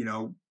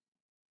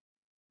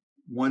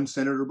 one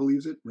senator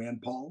believes it,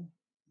 Rand Paul,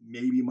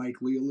 maybe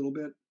Mike Lee a little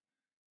bit.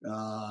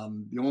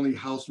 The only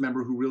House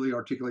member who really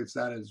articulates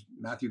that is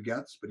Matthew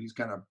Gaetz, but he's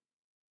kind of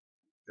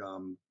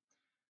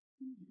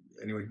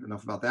anyway,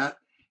 enough about that.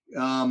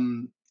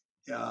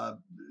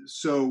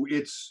 So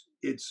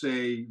it's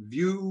a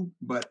view,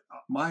 but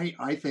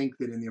I think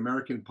that in the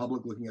American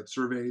public, looking at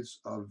surveys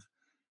of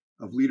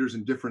leaders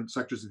in different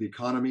sectors of the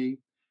economy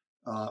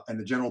and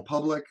the general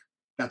public,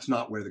 that's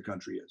not where the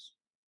country is.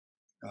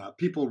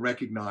 People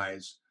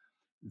recognize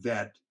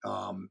that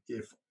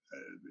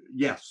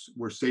yes,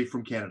 we're safe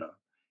from Canada,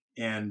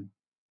 and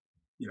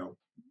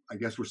I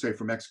guess we're safe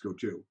from Mexico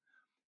too.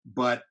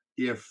 But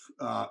if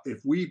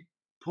we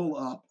pull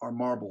up our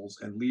marbles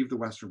and leave the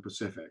Western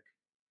Pacific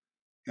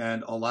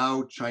and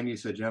allow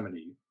Chinese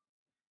hegemony,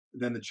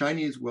 then the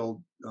Chinese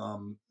will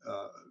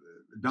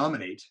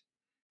dominate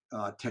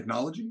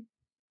technology.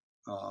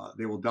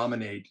 They will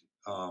dominate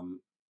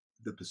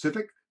the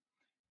Pacific.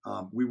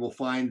 We will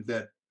find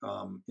that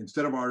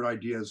instead of our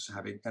ideas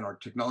and our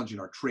technology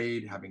and our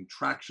trade having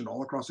traction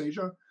all across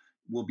Asia,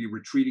 we'll be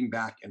retreating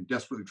back and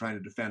desperately trying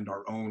to defend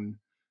our own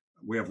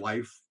way of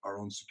life, our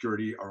own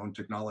security, our own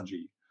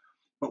technology.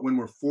 But when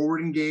we're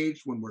forward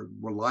engaged, when we're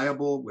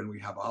reliable, when we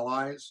have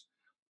allies,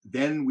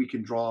 then we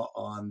can draw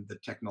on the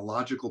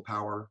technological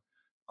power,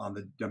 on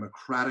the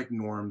democratic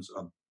norms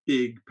of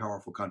big,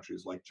 powerful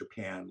countries like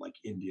Japan, like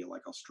India,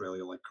 like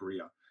Australia, like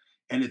Korea.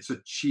 And it's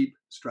a cheap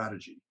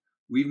strategy.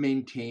 We've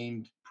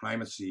maintained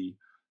primacy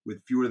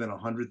with fewer than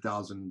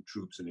 100,000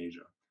 troops in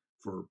Asia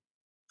for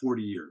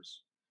 40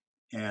 years.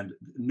 And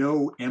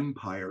no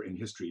empire in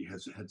history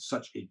has had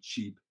such a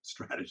cheap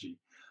strategy.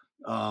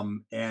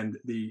 And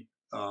the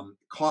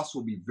costs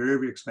will be very,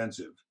 very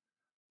expensive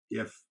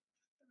if,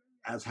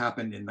 as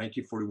happened in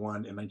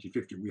 1941 and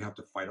 1950, we have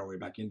to fight our way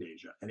back into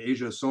Asia. And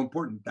Asia is so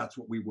important, that's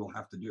what we will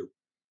have to do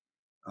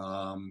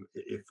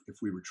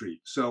if we retreat.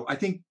 So I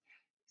think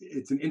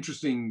it's an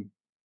interesting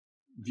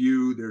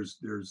view. There's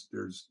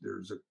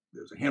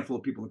a handful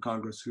of people in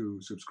Congress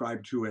who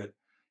subscribe to it,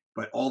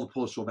 but all the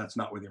polls show that's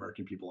not where the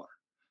American people are,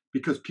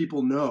 because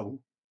people know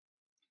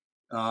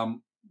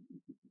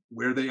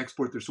where they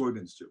export their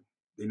soybeans to.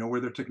 They know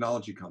where their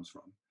technology comes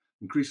from.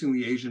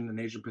 Increasingly, Asian and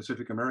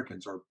Asia-Pacific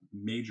Americans are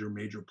major,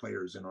 major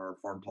players in our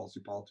foreign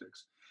policy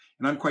politics.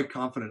 And I'm quite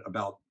confident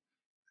about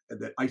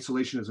that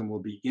isolationism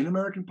will be in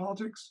American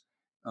politics,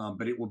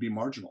 but it will be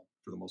marginal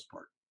for the most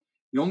part.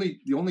 The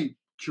only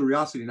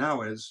curiosity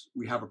now is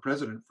we have a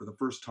president for the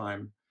first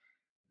time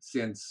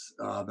since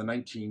the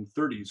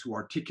 1930s who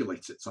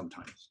articulates it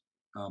sometimes.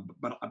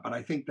 But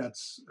I think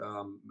that's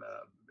an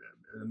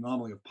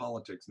anomaly of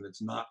politics, and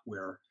it's not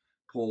where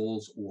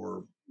polls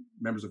or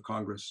members of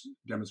Congress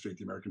demonstrate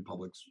the American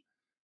public's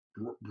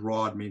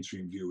broad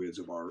mainstream view is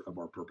of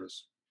our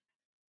purpose.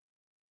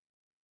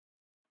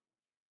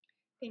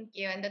 Thank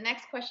you. And the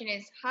next question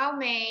is, how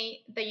may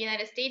the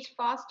United States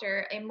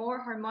foster a more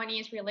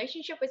harmonious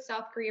relationship with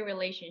South Korea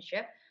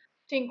relationship,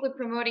 to include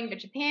promoting the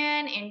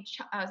Japan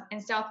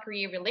and South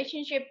Korea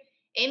relationship,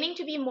 aiming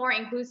to be more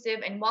inclusive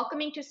and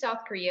welcoming to South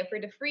Korea for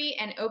the free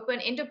and open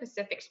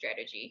Indo-Pacific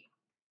strategy?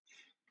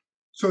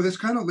 So this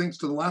kind of links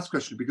to the last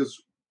question, because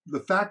the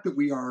fact that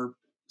we are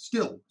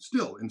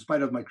still, in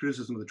spite of my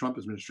criticism of the Trump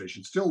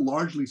administration, still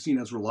largely seen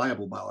as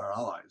reliable by our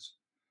allies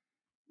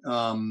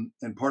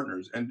and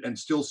partners, and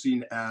still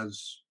seen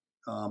as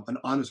an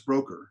honest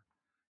broker,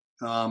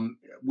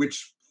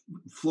 which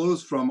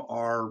flows from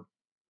our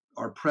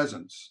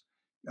presence.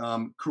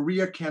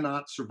 Korea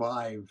cannot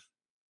survive.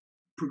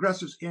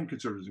 Progressives and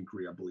conservatives in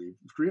Korea believe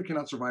Korea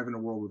cannot survive in a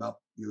world without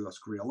the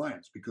U.S.-Korea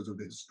alliance because of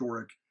the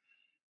historic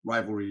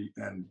rivalry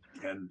and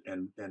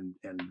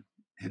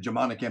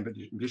hegemonic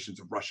ambitions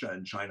of Russia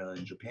and China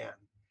and Japan.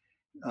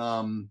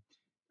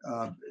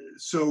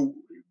 So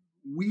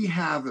we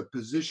have a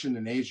position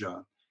in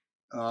Asia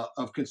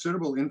of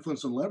considerable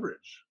influence and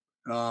leverage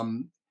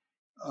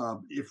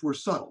if we're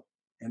subtle.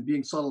 And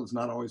being subtle is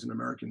not always an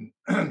American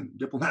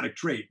diplomatic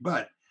trait,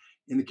 but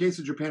in the case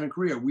of Japan and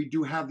Korea, we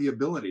do have the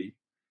ability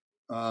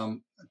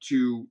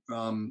to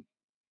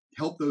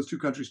help those two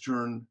countries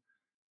turn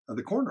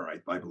the corner,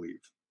 I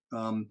believe.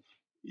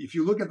 If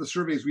you look at the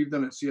surveys we've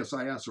done at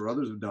CSIS or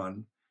others have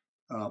done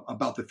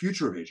about the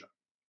future of Asia,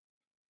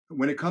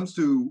 when it comes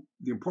to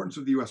the importance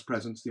of the U.S.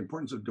 presence, the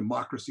importance of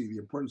democracy, the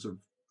importance of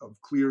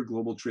clear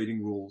global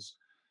trading rules,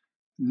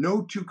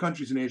 no two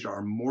countries in Asia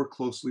are more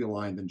closely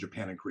aligned than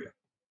Japan and Korea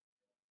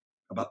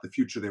about the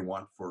future they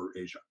want for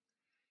Asia.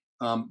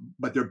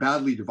 But they're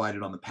badly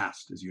divided on the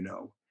past, as you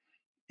know.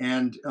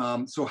 And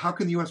so how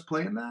can the U.S.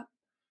 play in that?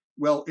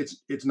 Well,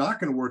 it's not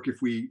going to work if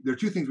there are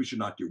two things we should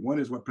not do. One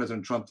is what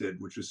President Trump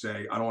did, which was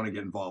say, I don't want to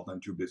get involved,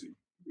 I'm too busy.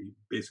 He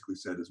basically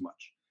said as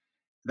much.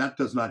 That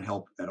does not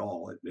help at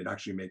all. It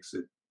actually makes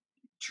it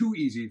too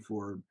easy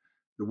for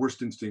the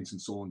worst instincts in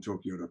Seoul and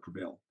Tokyo to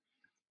prevail.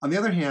 On the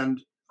other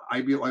hand,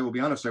 I will be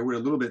honest, I worry a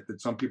little bit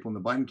that some people in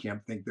the Biden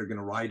camp think they're going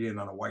to ride in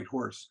on a white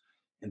horse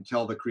and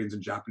tell the Koreans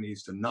and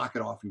Japanese to knock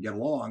it off and get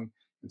along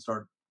and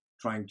start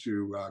trying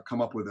to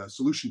come up with a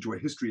solution to a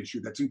history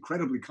issue that's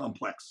incredibly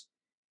complex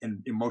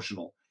and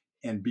emotional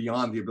and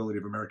beyond the ability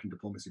of American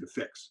diplomacy to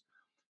fix.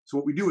 So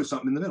what we do is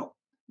something in the middle.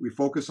 We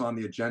focus on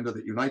the agenda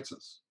that unites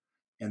us.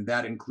 And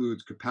that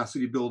includes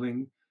capacity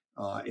building.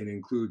 It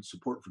includes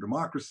support for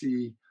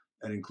democracy.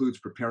 It includes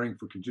preparing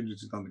for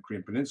contingencies on the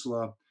Korean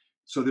Peninsula.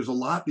 So there's a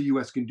lot the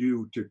U.S. can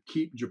do to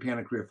keep Japan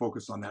and Korea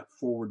focused on that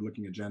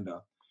forward-looking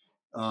agenda.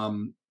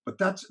 But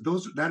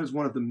that is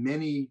one of the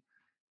many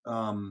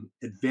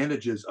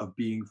advantages of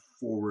being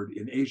forward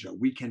in Asia.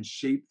 We can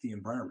shape the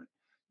environment.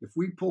 If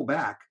we pull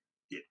back,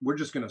 we're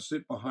just going to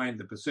sit behind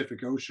the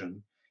Pacific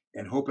Ocean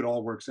and hope it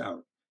all works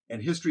out.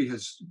 And history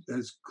has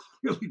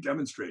clearly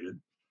demonstrated,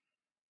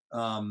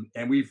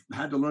 and we've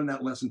had to learn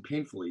that lesson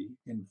painfully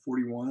in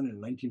 41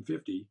 and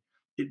 1950,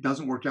 it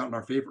doesn't work out in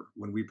our favor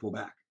when we pull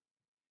back.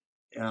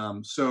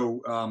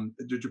 So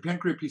the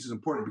Japan-Korea piece is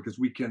important because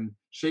we can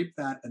shape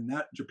that, and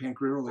that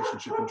Japan-Korea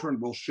relationship in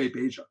turn will shape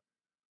Asia.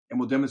 And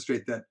will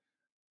demonstrate that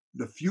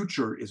the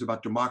future is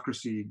about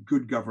democracy,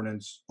 good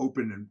governance,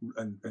 open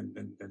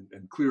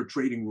and clear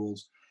trading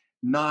rules,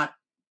 not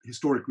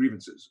historic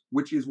grievances,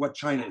 which is what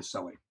China is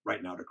selling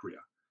right now to Korea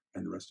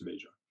and the rest of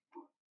Asia.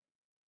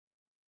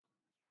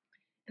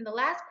 And the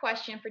last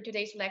question for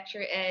today's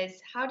lecture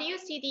is, how do you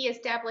see the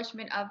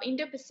establishment of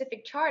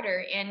Indo-Pacific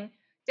Charter and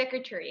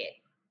Secretariat?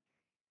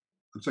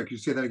 I'm sorry, can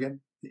you say that again?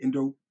 The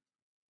Indo?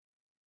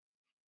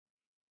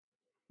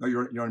 No,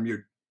 you're on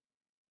mute.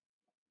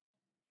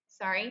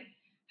 Sorry.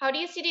 How do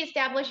you see the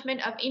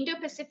establishment of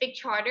Indo-Pacific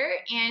Charter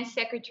and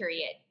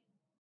Secretariat?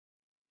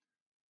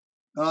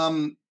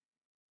 I'm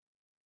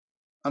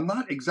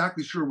not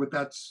exactly sure what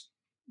that's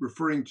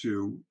referring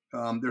to.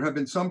 There have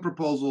been some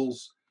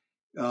proposals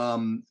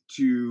to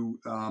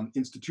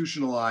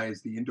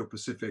institutionalize the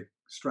Indo-Pacific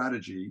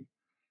strategy,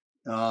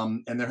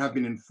 and there have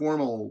been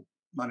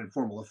not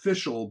informal,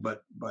 official,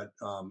 but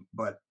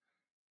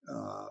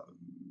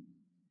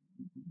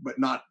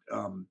not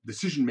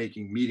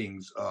decision-making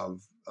meetings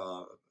of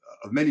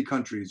many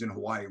countries in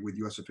Hawaii with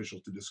U.S.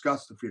 officials to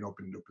discuss the free and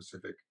open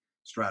Indo-Pacific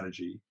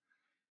strategy.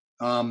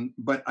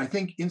 But I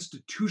think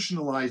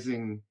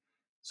institutionalizing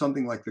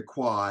something like the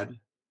Quad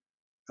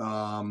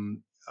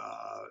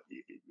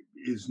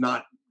is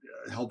not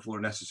helpful or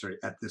necessary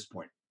at this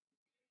point.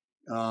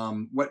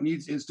 What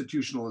needs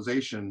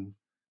institutionalization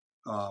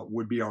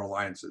would be our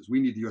alliances. We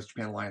need the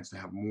U.S.-Japan alliance to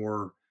have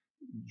more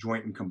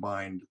joint and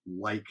combined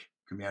like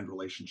command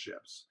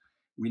relationships.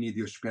 We need the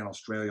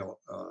U.S.-Japan-Australia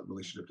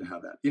relationship to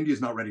have that. India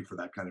is not ready for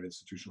that kind of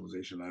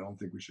institutionalization. I don't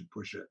think we should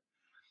push it.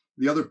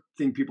 The other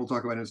thing people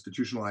talk about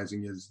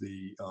institutionalizing is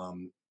the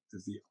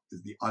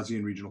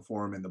ASEAN Regional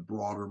Forum and the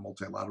broader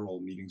multilateral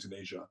meetings in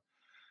Asia.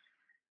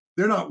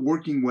 They're not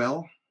working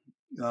well.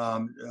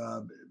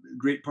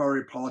 Great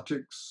power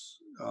politics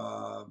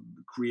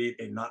create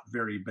a not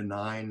very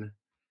benign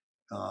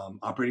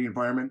operating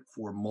environment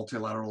for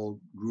multilateral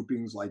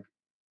groupings like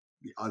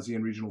the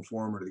ASEAN Regional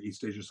Forum or the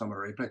East Asia Summit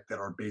or APEC that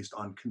are based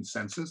on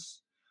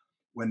consensus.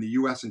 When the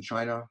US and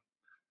China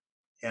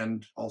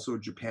and also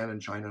Japan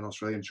and China and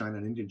Australia and China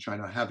and India and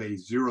China have a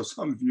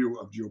zero-sum view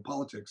of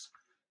geopolitics,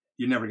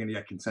 you're never going to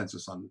get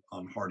consensus on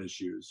hard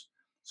issues.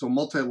 So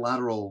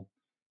multilateral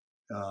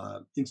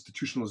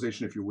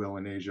institutionalization, if you will,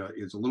 in Asia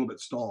is a little bit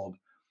stalled.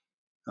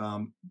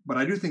 But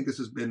I do think this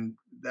has been,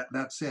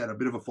 that said, a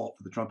bit of a fault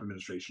for the Trump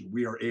administration.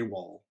 We are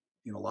AWOL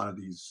in a lot of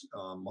these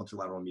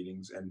multilateral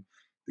meetings. And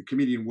the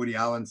comedian Woody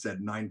Allen said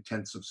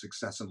 9/10 of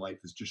success in life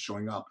is just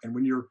showing up. And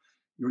when you're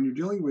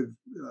dealing with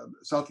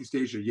Southeast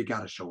Asia, you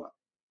got to show up.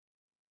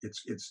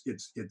 It's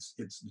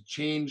the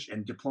change,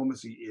 and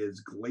diplomacy is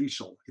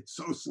glacial. It's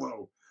so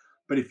slow.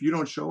 But if you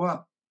don't show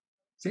up,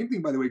 same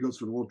thing, by the way, goes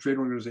for the World Trade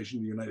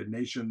Organization, the United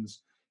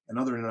Nations, and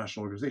other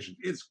international organizations.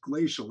 It's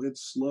glacial,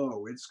 it's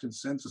slow, it's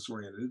consensus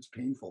oriented, it's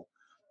painful.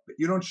 But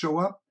you don't show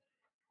up,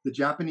 the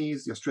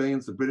Japanese, the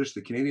Australians, the British,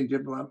 the Canadian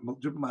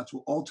diplomats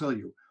will all tell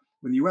you,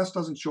 when the US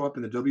doesn't show up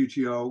in the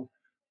WTO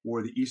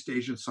or the East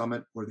Asian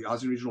Summit or the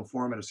ASEAN Regional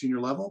Forum at a senior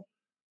level,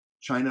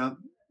 China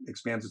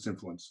expands its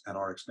influence at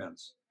our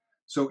expense.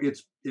 So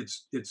it's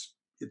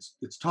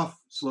tough,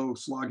 slow,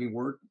 slogging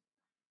work.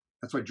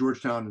 That's why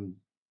Georgetown and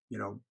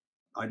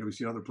IWC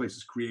and other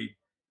places create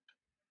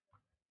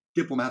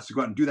diplomats to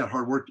go out and do that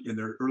hard work in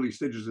their early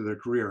stages of their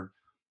career.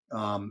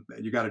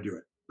 You got to do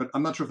it. But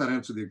I'm not sure if that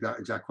answered the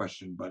exact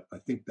question, but I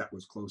think that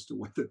was close to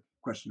what the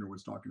questioner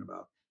was talking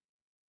about.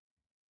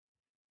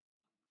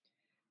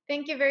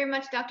 Thank you very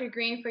much, Dr.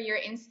 Green, for your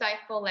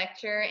insightful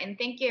lecture. And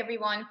thank you,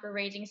 everyone, for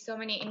raising so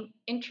many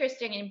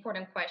interesting and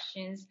important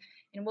questions.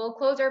 And we'll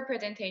close our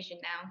presentation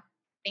now.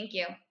 Thank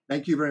you.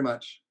 Thank you very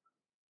much.